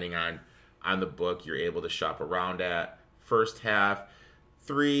 depending on the book you're able to shop around at. First half,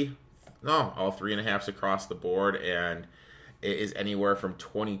 all 3.5s across the board, and it is anywhere from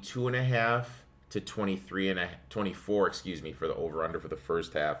 22.5 to 24, for the over under for the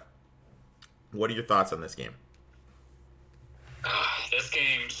first half. What are your thoughts on this game? This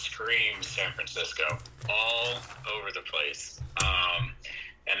game screams San Francisco all over the place.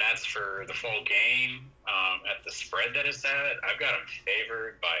 And that's for the full game. At the spread that it's at, I've got them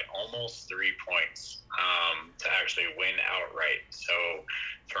favored by almost 3 points to actually win outright. So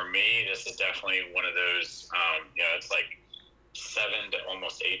for me, this is definitely one of those, it's like 7 to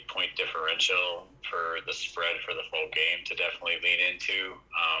almost 8 point differential for the spread for the full game to definitely lean into.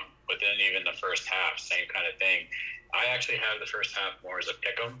 But then even the first half, same kind of thing. I actually have the first half more as a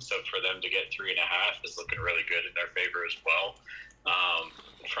pick 'em, so for them to get 3.5 is looking really good in their favor as well.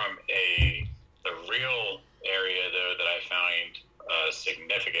 From the real area, though, that I found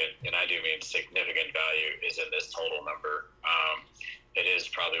significant, and I do mean significant value, is in this total number. It is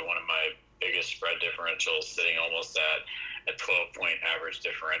probably one of my biggest spread differentials, sitting almost at a 12-point average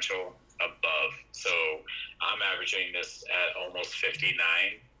differential above. So I'm averaging this at almost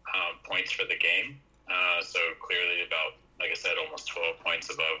 59 points for the game. So clearly about, like I said, almost 12 points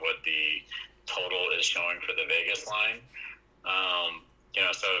above what the total is showing for the Vegas line.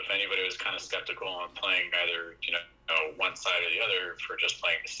 So if anybody was kind of skeptical on playing either, one side or the other for just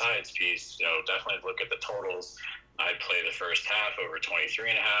playing the sides piece, definitely look at the totals. I'd play the first half over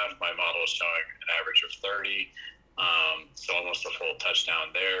 23.5. My model is showing an average of 30. So almost a full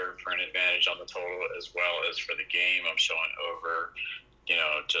touchdown there for an advantage on the total, as well as for the game. I'm showing over,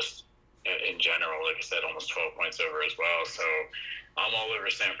 just in general, like I said, almost 12 points over as well. So I'm all over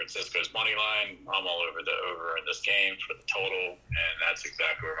San Francisco's money line. I'm all over the over in this game for the total, and that's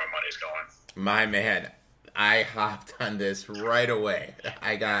exactly where my money's going. My man, I hopped on this right away.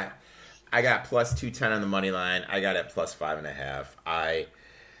 I got plus 210 on the money line. I got it plus 5.5.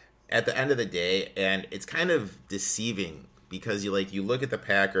 At the end of the day, and it's kind of deceiving because you look at the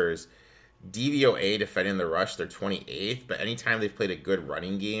Packers, DVOA defending the rush, they're 28th, but anytime they've played a good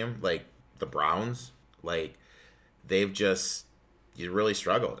running game, like the Browns, they've just really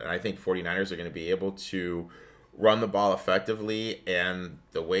struggled. And I think 49ers are going to be able to run the ball effectively, and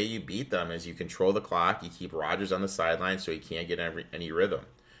the way you beat them is you control the clock, you keep Rodgers on the sideline so he can't get any rhythm.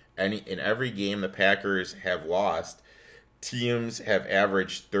 In every game the Packers have lost, teams have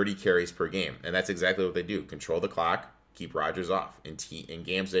averaged 30 carries per game, and that's exactly what they do. Control the clock, keep Rodgers off. In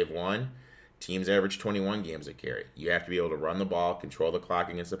games they've won, teams average 21 games a carry. You have to be able to run the ball, control the clock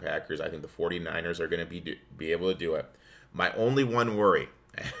against the Packers. I think the 49ers are going to be able to do it. My only one worry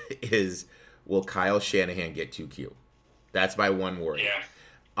is, will Kyle Shanahan get too cute? That's my one worry.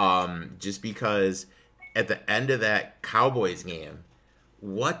 Yeah. Just because at the end of that Cowboys game,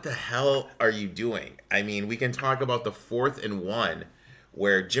 what the hell are you doing? I mean, we can talk about the 4th and 1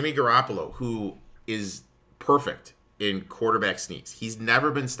 where Jimmy Garoppolo, who is perfect in quarterback sneaks. He's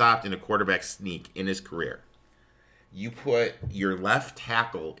never been stopped in a quarterback sneak in his career. you put your left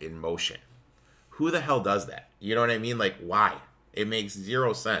tackle in motion. Who the hell does that? You know what I mean? Like, why? It makes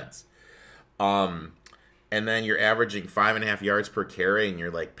zero sense. And then you're averaging 5.5 yards per carry, and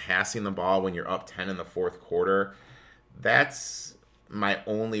you're like passing the ball when you're up 10 in the fourth quarter. That's my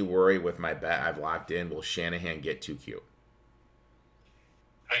only worry with my bet I've locked in. Will Shanahan get too cute?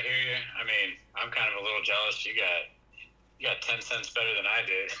 I hear you. I mean, I'm kind of a little jealous. You got 10 cents better than I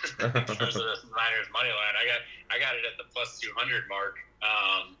did in terms of the Niners money line. I got it at the plus 200 mark.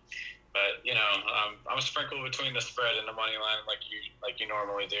 But I'm sprinkled between the spread and the money line like you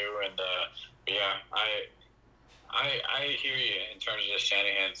normally do. And yeah, I hear you in terms of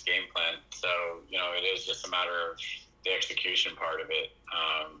Shanahan's game plan. So it is just a matter of the execution part of it.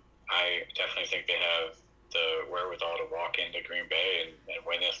 I definitely think they have the wherewithal to walk into Green Bay and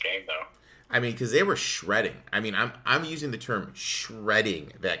win this game, though. I mean, because they were shredding. I mean, I'm using the term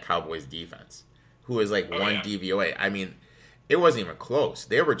shredding that Cowboys defense, who is like one DVOA. I mean, it wasn't even close.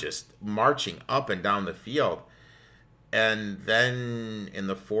 They were just marching up and down the field. And then in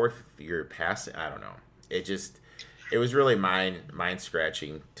the fourth, you're passing. I don't know. It was really mind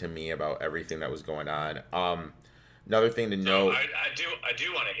scratching to me about everything that was going on. Another thing to note. I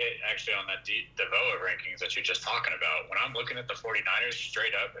do want to hit actually on that DVOA rankings that you're just talking about. When I'm looking at the 49ers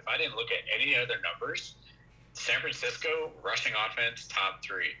straight up, if I didn't look at any other numbers, San Francisco rushing offense top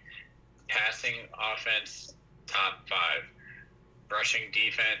 3, passing offense top 5, rushing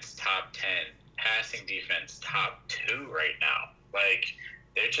defense top 10, passing defense top 2 right now. Like,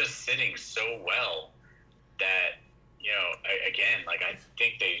 they're just sitting so well that, I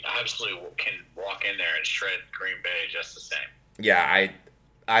think they absolutely can walk in there and shred Green Bay just the same. Yeah,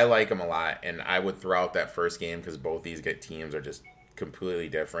 I like them a lot, and I would throw out that first game because both these teams are just completely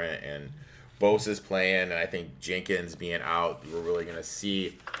different, and Bosa's playing, and I think Jenkins being out, we're really going to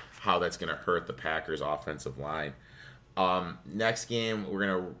see how that's going to hurt the Packers' offensive line. Next game, we're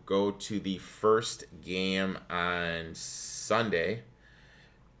going to go to the first game on Sunday,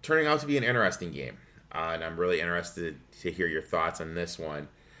 turning out to be an interesting game. And I'm really interested to hear your thoughts on this one.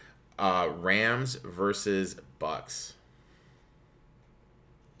 Rams versus Bucks.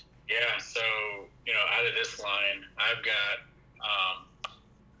 Yeah, so, out of this line, I've got,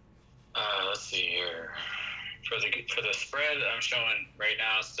 let's see here. For the spread, I'm showing right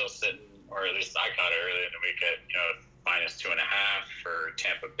now still sitting, or at least I caught it earlier in the week at, minus 2.5 for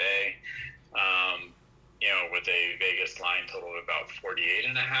Tampa Bay. With a Vegas line total of about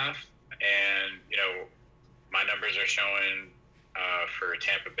 48.5. And, my numbers are showing for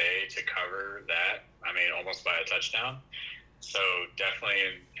Tampa Bay to cover that, almost by a touchdown. So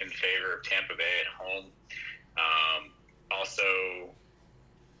definitely in favor of Tampa Bay at home. Also,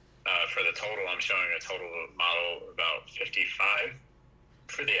 for the total, I'm showing a total model about 55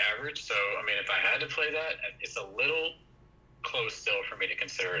 for the average. So, if I had to play that, it's a little close still for me to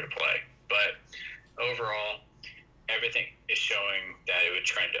consider it a play. But overall, everything is showing that it would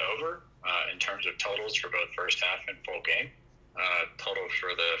trend over in terms of totals for both first half and full game. Total for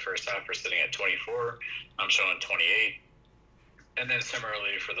the first half are sitting at 24. I'm showing 28. And then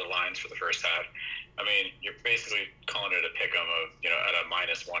similarly for the lines for the first half, you're basically calling it a pick-em of, at a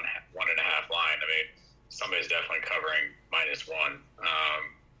minus 1.5 line. Somebody's definitely covering minus 1.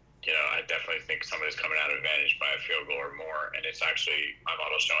 I definitely think somebody's coming out of advantage by a field goal or more, and it's actually my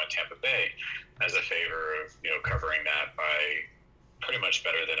model showing Tampa Bay as a favor of covering that by pretty much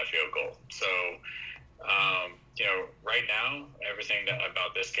better than a field goal. So right now everything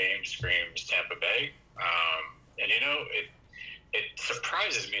about this game screams Tampa Bay, and it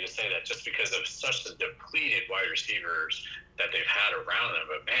surprises me to say that just because of such the depleted wide receivers that they've had around them.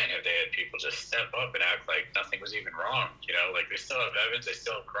 But man, have they had people just step up and act like nothing was even wrong. Like they still have Evans, they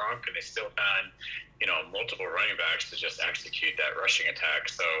still have Gronk, and they still found, multiple running backs to just execute that rushing attack.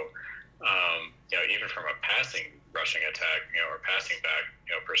 So, even from a passing rushing attack, or passing back,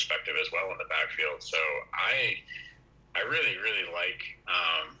 perspective as well in the backfield. So I really, really like,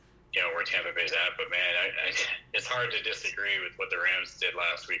 where Tampa Bay's at, but man, it's hard to disagree with what the Rams did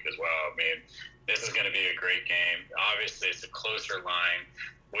last week as well. This is going to be a great game. Obviously, it's a closer line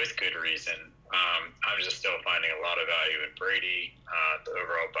with good reason. I'm just still finding a lot of value in Brady, the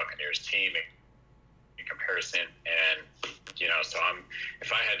overall Buccaneers team in comparison. And, so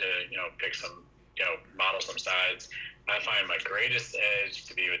if I had to, pick some, model some sides, I find my greatest edge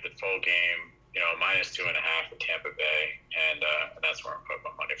to be with the full game, minus 2.5 with Tampa Bay. And that's where I'm putting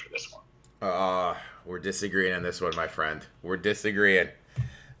my money for this one. We're disagreeing on this one, my friend. We're disagreeing.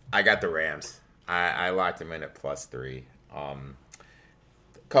 I got the Rams. I locked them in at plus 3.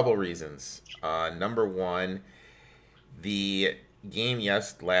 Couple reasons. Number one, the game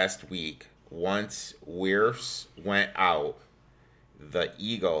last week once Wirfs went out, the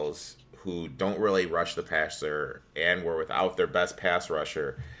Eagles, who don't really rush the passer and were without their best pass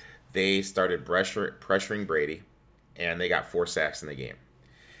rusher, they started pressuring Brady, and they got 4 sacks in the game.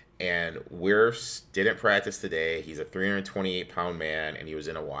 And Wirfs didn't practice today. He's a 328-pound man, and he was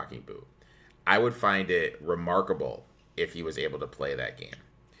in a walking boot. I would find it remarkable if he was able to play that game.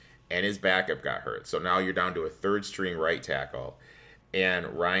 And his backup got hurt. So now you're down to a third-string right tackle. And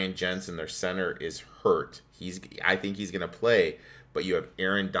Ryan Jensen, their center, is hurt. I think he's going to play, but you have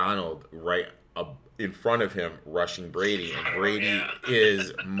Aaron Donald right up in front of him rushing Brady. And Brady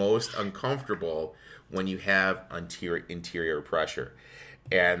is most uncomfortable when you have interior pressure.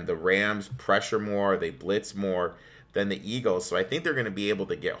 And the Rams pressure more, they blitz more than the Eagles. So I think they're going to be able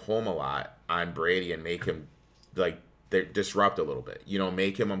to get home a lot on Brady and make him disrupt a little bit.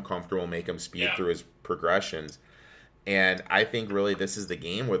 Make him uncomfortable, make him speed through his progressions. And I think really this is the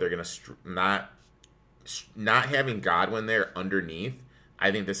game where they're going to not having Godwin there underneath.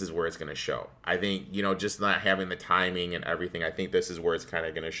 I think this is where it's going to show. I think, just not having the timing and everything, I think this is where it's kind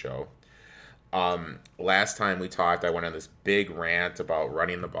of going to show. Last time we talked, I went on this big rant about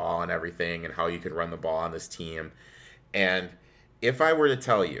running the ball and everything and how you can run the ball on this team. And if I were to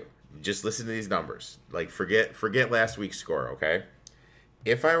tell you, just listen to these numbers, forget last week's score, okay?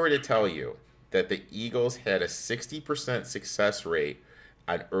 If I were to tell you that the Eagles had a 60% success rate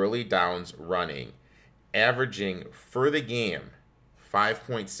on early downs running, averaging for the game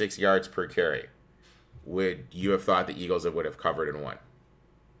 5.6 yards per carry, would you have thought the Eagles would have covered and won?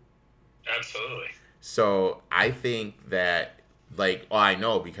 Absolutely. So I think that, I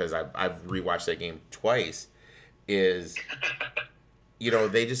know because I've rewatched that game twice, is,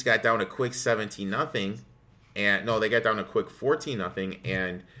 they just got down a quick 17-0, and no, they got down a quick 14-0,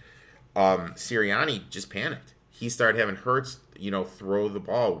 and Sirianni just panicked. He started having Hurts, throw the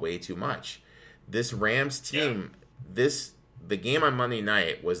ball way too much. This Rams team, the game on Monday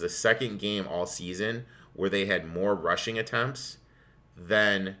night was the second game all season where they had more rushing attempts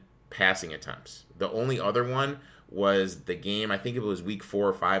than passing attempts. The only other one was the game, I think it was week 4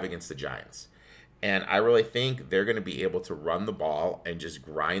 or 5 against the Giants. And I really think they're going to be able to run the ball and just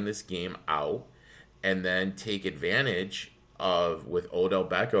grind this game out and then take advantage of, with Odell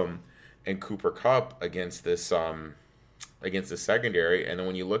Beckham and Cooper Kupp against the secondary. And then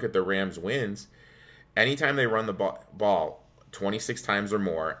when you look at the Rams' wins, anytime they run the ball 26 times or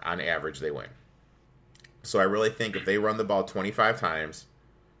more, on average, they win. So I really think if they run the ball 25 times,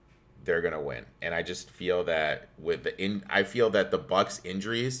 they're going to win. And I just feel that I feel that the Bucs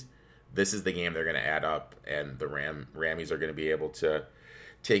injuries, this is the game they're going to add up, and the Rammies are going to be able to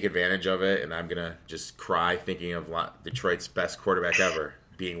take advantage of it. And I'm going to just cry thinking of Detroit's best quarterback ever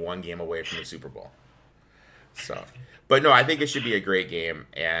being one game away from the Super Bowl. So, but no, I think it should be a great game.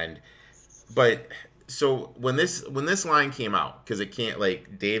 So when this line came out, because it can't,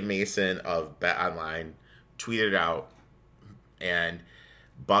 Dave Mason of Bet Online tweeted out, and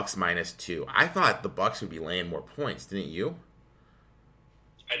Bucs -2. I thought the Bucs would be laying more points, didn't you?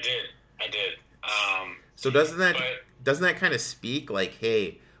 I did. So doesn't that kind of speak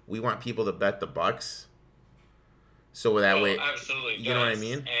hey, we want people to bet the Bucs? So that way, absolutely, you know what I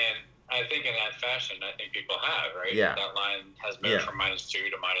mean? And I think in that fashion, I think people have, right? Yeah. That line has moved from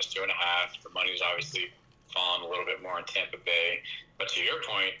 -2 to -2.5. The money's obviously fallen a little bit more in Tampa Bay. But to your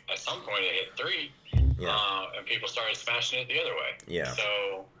point, at some point it hit 3, and people started smashing it the other way. Yeah.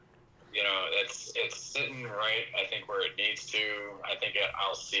 So, it's sitting right, I think, where it needs to. I think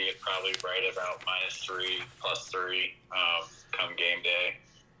I'll see it probably right about -3, +3 come game day.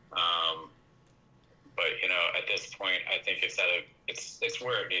 But at this point, I think it's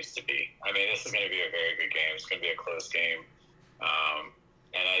where it needs to be. I mean, this is going to be a very good game. It's going to be a close game,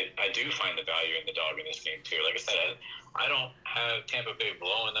 and I do find the value in the dog in this game too. Like I said, I don't have Tampa Bay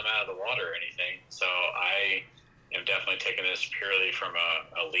blowing them out of the water or anything, so I am definitely taking this purely from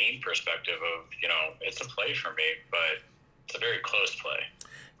a lean perspective of it's a play for me, but it's a very close play.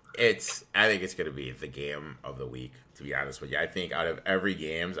 I think it's going to be the game of the week, to be honest with you. I think out of every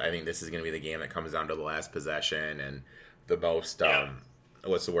games, I think this is going to be the game that comes down to the last possession and the most,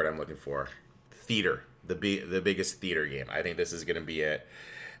 what's the word I'm looking for? Theater. The biggest theater game. I think this is going to be it.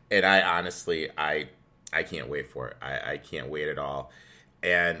 And I honestly, I can't wait for it. I can't wait at all.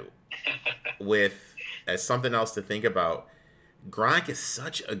 And as something else to think about, Gronk is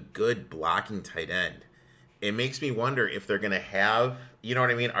such a good blocking tight end. It makes me wonder if they're going to have, you know what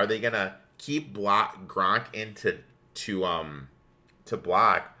I mean? Are they going to keep Gronk into to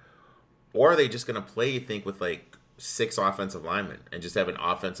block, or are they just going to play, you think, with 6 offensive linemen and just have an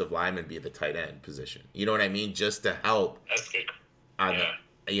offensive lineman be the tight end position? You know what I mean? Just to help. That's good.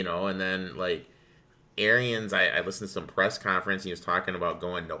 And then like Arians, I listened to some press conference. He was talking about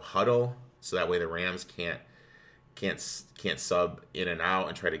going no huddle, so that way the Rams can't sub in and out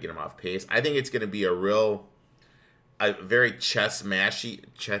and try to get him off pace. I think it's going to be a very chess match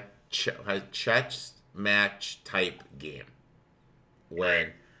type game.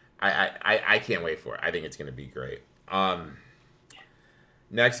 When I can't wait for it. I think it's going to be great.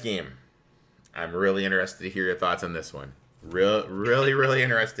 Next game, I'm really interested to hear your thoughts on this one. Really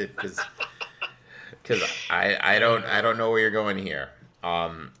interested because I don't know where you're going here.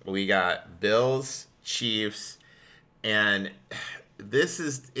 We got Bills, Chiefs, and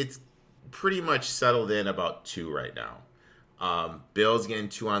it's pretty much settled in about 2 right now. Bills getting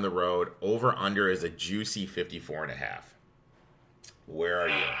 2 on the road. Over under is a juicy 54.5. Where are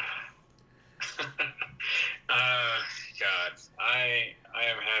you? God, I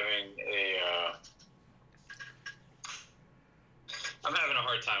am I'm having a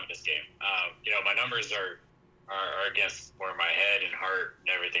hard time with this game. My numbers are against where my head and heart and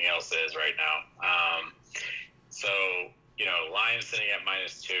everything else is right now. So, Lions sitting at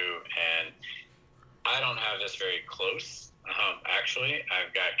 -2, and I don't have this very close. Actually,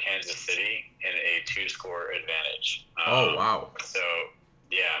 I've got Kansas City in a 2-score advantage. Oh, wow. So,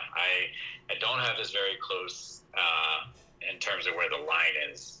 yeah, I don't have this very close in terms of where the line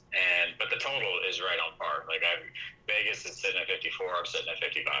is. But the total is right on par. Like, Vegas is sitting at 54. I'm sitting at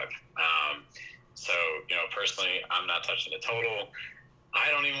 55. So, personally, I'm not touching the total. I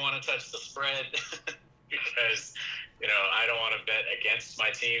don't even want to touch the spread because, I don't want to bet against my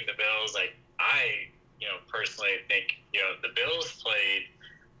team, the Bills. Like, I personally think, the Bills played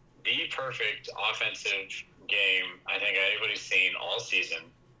the perfect offensive game I think anybody's seen all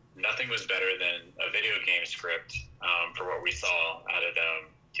season. Nothing was better than a video game script for what we saw out of them,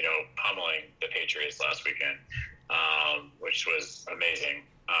 pummeling the Patriots last weekend, which was amazing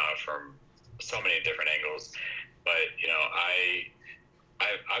from so many different angles. But,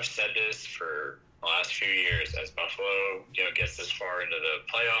 I've said this for the last few years as Buffalo, gets this far into the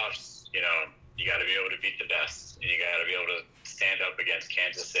playoffs, you got to be able to beat the best, and you got to be able to stand up against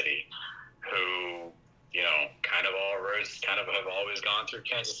Kansas City, who, kind of all roads kind of have always gone through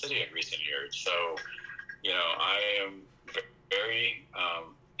Kansas City in recent years. So, I am very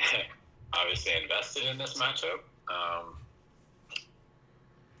obviously invested in this matchup.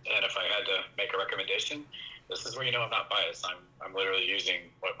 And if I had to make a recommendation, this is where I'm not biased. I'm literally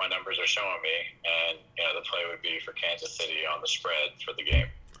using what my numbers are showing me, and the play would be for Kansas City on the spread for the game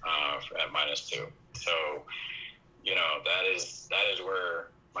at -2. So that is where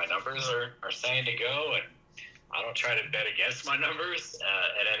my numbers are saying to go, and I don't try to bet against my numbers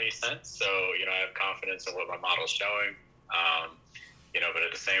in any sense. So I have confidence in what my model's showing. But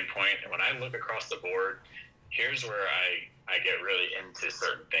at the same point, when I look across the board, here's where I get really into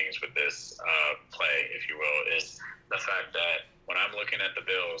certain things with this play, if you will, is the fact that when I'm looking at the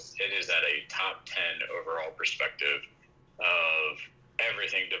Bills, it is at a top 10 overall perspective of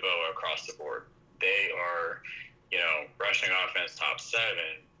everything DeVoe across the board. They are, rushing offense top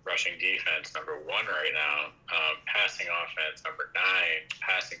 7, rushing defense number 1 right now, passing offense number 9,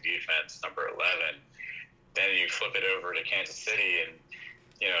 passing defense number 11. Then you flip it over to Kansas City, and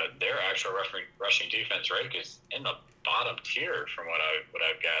their actual rushing defense rank is in the bottom tier from what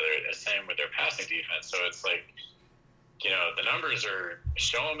I've gathered. The same with their passing defense. So it's like, the numbers are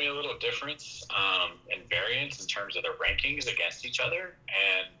showing me a little difference in variance in terms of the rankings against each other.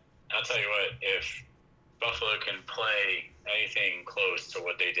 And I'll tell you what, if Buffalo can play anything close to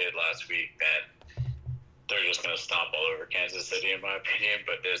what they did last week, then they're just going to stomp all over Kansas City, in my opinion.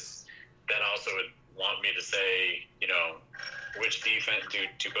 But that also would want me to say, which defense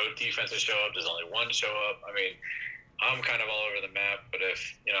do both defenses show up? Does only one show up? I mean, I'm kind of all over the map, but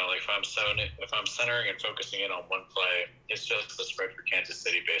if if I'm centering and focusing in on one play, it's just the spread for Kansas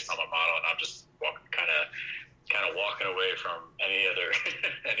City based on my model, and I'm just kind of walking away from any other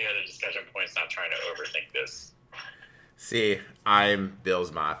discussion points, not trying to overthink this. See, I'm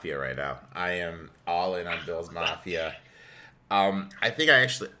Bills Mafia right now. I am all in on Bills Mafia. I think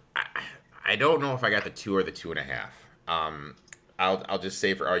I don't know if I got the 2 or the 2.5. I'll just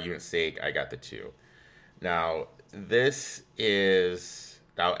say for argument's sake, I got the 2. Now, this is...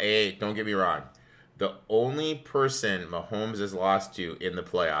 Now, don't get me wrong. The only person Mahomes has lost to in the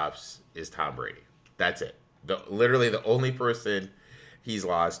playoffs is Tom Brady. That's it. Literally the only person he's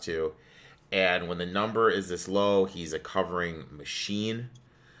lost to. And when the number is this low, he's a covering machine.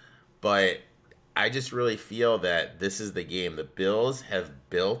 But I just really feel that this is the game. The Bills have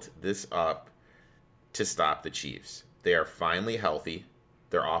built this up to stop the Chiefs. They are finally healthy.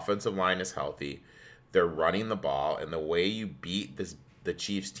 Their offensive line is healthy. They're running the ball. And the way you beat this the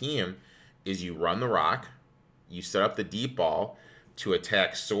Chiefs team is you run the rock, you set up the deep ball to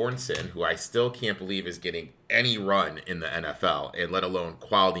attack Sorensen, who I still can't believe is getting any run in the NFL, and let alone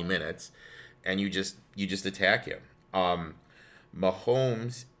quality minutes, and you just attack him.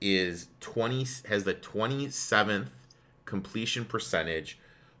 Mahomes has the 27th completion percentage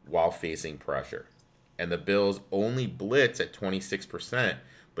while facing pressure. And the Bills only blitz at 26%,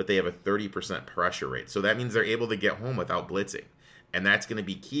 but they have a 30% pressure rate. So that means they're able to get home without blitzing. And that's going to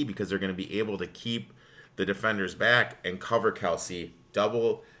be key because they're going to be able to keep the defenders back and cover Kelsey,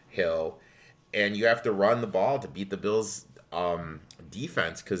 double Hill. And you have to run the ball to beat the Bills'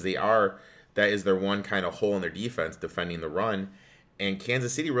 defense because that is their one kind of hole in their defense, defending the run. And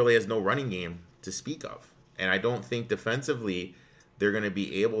Kansas City really has no running game to speak of. And I don't think defensively they're going to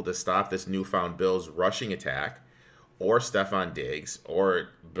be able to stop this newfound Bills rushing attack or Stephon Diggs, or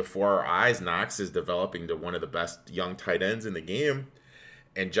before our eyes, Knox is developing to one of the best young tight ends in the game.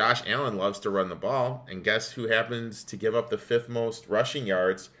 And Josh Allen loves to run the ball. And guess who happens to give up the 5th most rushing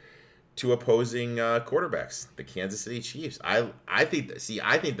yards to opposing quarterbacks? The Kansas City Chiefs. I think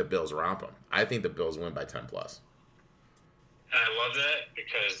the Bills romp them. I think the Bills win by 10+. I love that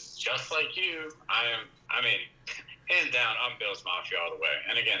because just like you, hands down, I'm Bills Mafia all the way.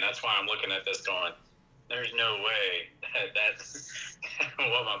 And again, that's why I'm looking at this going, there's no way that's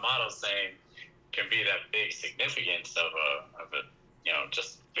what my model's saying can be that big significance of a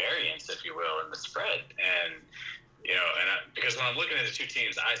just variance, if you will, in the spread. And, because when I'm looking at the two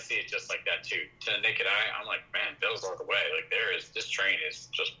teams, I see it just like that too. To the naked eye, I'm like, man, Bills all the way. Like this train is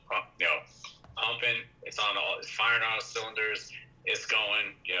just, pumping. It's firing on all cylinders. It's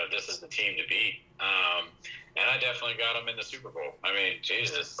going. This is the team to beat. And I definitely got them in the Super Bowl. I mean,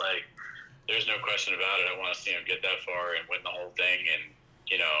 Jesus, like, there's no question about it. I want to see them get that far and win the whole thing. And,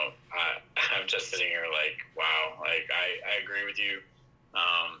 I'm just sitting here like, wow, like, I agree with you.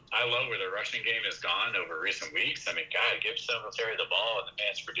 I love where the rushing game has gone over recent weeks. I mean, God, give Singletary the ball and the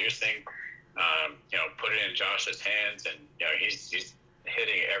man's producing. Put it in Josh's hands, and, he's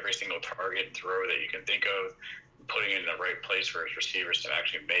hitting every single target and throw that you can think of, putting it in the right place for his receivers to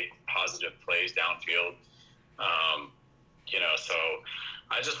actually make positive plays downfield. So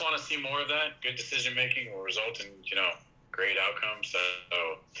I just want to see more of that. Good decision making will result in, great outcomes. So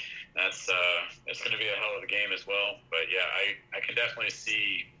that's it's going to be a hell of a game as well. But yeah, I can definitely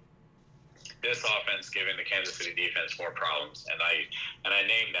see this offense giving the Kansas City defense more problems, and I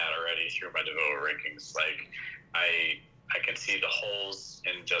named that already through my DeVoe rankings. Like I can see the holes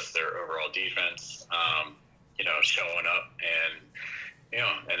in just their overall defense, showing up, and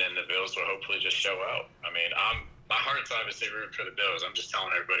and then the Bills will hopefully just show out. I mean, my heart's obviously rooting for the Bills. I'm just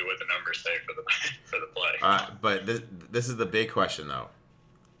telling everybody what the numbers say for the play. But this is the big question, though.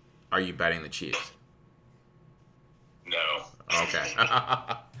 Are you betting the Chiefs? No. Okay. All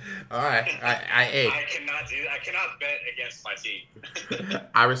right. I cannot bet against my team.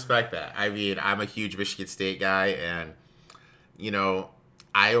 I respect that. I mean, I'm a huge Michigan State guy, and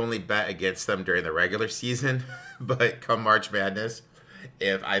I only bet against them during the regular season. But come March Madness,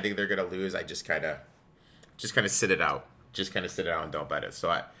 if I think they're gonna lose, I just kind of sit it out. Just kind of sit it out and don't bet it.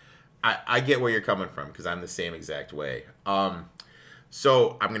 So I get where you're coming from because I'm the same exact way.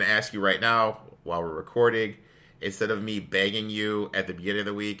 So I'm gonna ask you right now while we're recording, instead of me begging you at the beginning of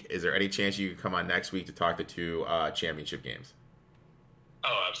the week, is there any chance you could come on next week to talk the 2 championship games?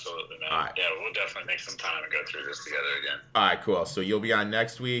 Oh, absolutely, man. All right. Yeah, we'll definitely make some time and go through this together again. All right, cool. So you'll be on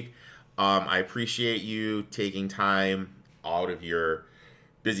next week. I appreciate you taking time out of your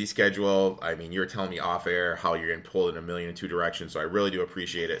busy schedule. I mean, you were telling me off air how you're getting pulled in a million and two directions, so I really do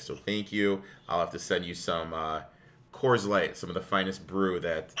appreciate it. So thank you. I'll have to send you some Coors Light, some of the finest brew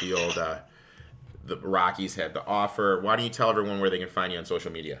that the Rockies have to offer. Why don't you tell everyone where they can find you on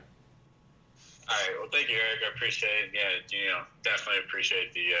social media? All right. Well, thank you, Eric. I appreciate it. Yeah, definitely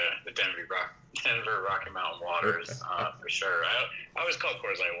appreciate the Denver Rocky Mountain waters for sure. I always call it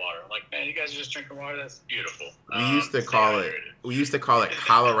Coors Light water. I'm like, man, you guys are just drinking water. That's beautiful. We used to call it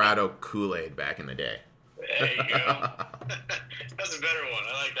Colorado Kool-Aid back in the day. There you go. That's a better one.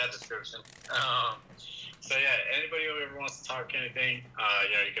 I like that description. So yeah, anybody who ever wants to talk anything,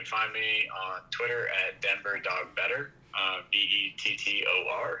 you can find me on Twitter at DenverDogBetter,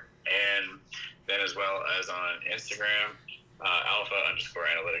 BETTOR, and then as well as on Instagram,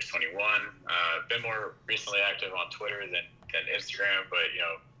 Alpha_Analytics21. Been more recently active on Twitter than Instagram, but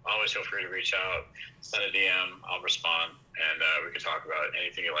always feel free to reach out, send a DM, I'll respond, and we can talk about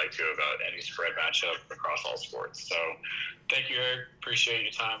anything you like to about any spread matchup across all sports. So thank you, Eric. Appreciate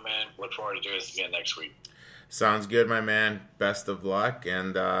your time, man. Look forward to doing this again next week. Sounds good, my man. Best of luck,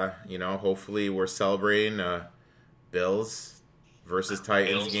 and hopefully we're celebrating Bills versus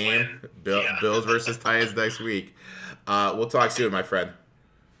Titans Bills game. win. Bills versus Titans next week. We'll talk soon, my friend.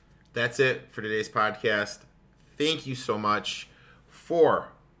 That's it for today's podcast. Thank you so much for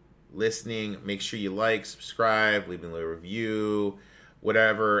listening. Make sure you like, subscribe, leave me a little review,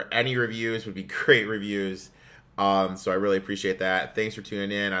 whatever. Any reviews would be great reviews. So I really appreciate that. Thanks for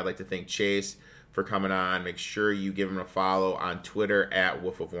tuning in. I'd like to thank Chase for coming on. Make sure you give him a follow on Twitter at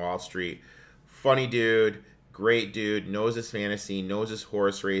Wolf of Wall Street. Funny dude, great dude, knows his fantasy, knows his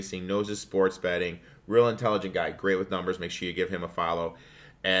horse racing, knows his sports betting. Real intelligent guy, great with numbers. Make sure you give him a follow.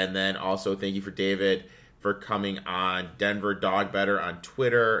 And then also thank you for David for coming on Denver Dog Better on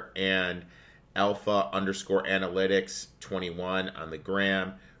Twitter and Alpha_Analytics21 on the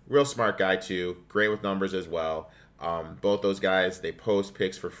gram. Real smart guy too. Great with numbers as well. Both those guys, they post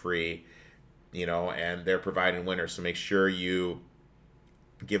picks for free, and they're providing winners. So make sure you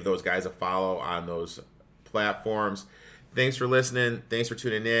give those guys a follow on those platforms. Thanks for listening. Thanks for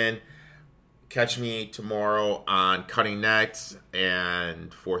tuning in. Catch me tomorrow on Cutting Nets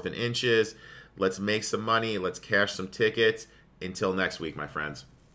and 4th and Inches. Let's make some money. Let's cash some tickets. Until next week, my friends.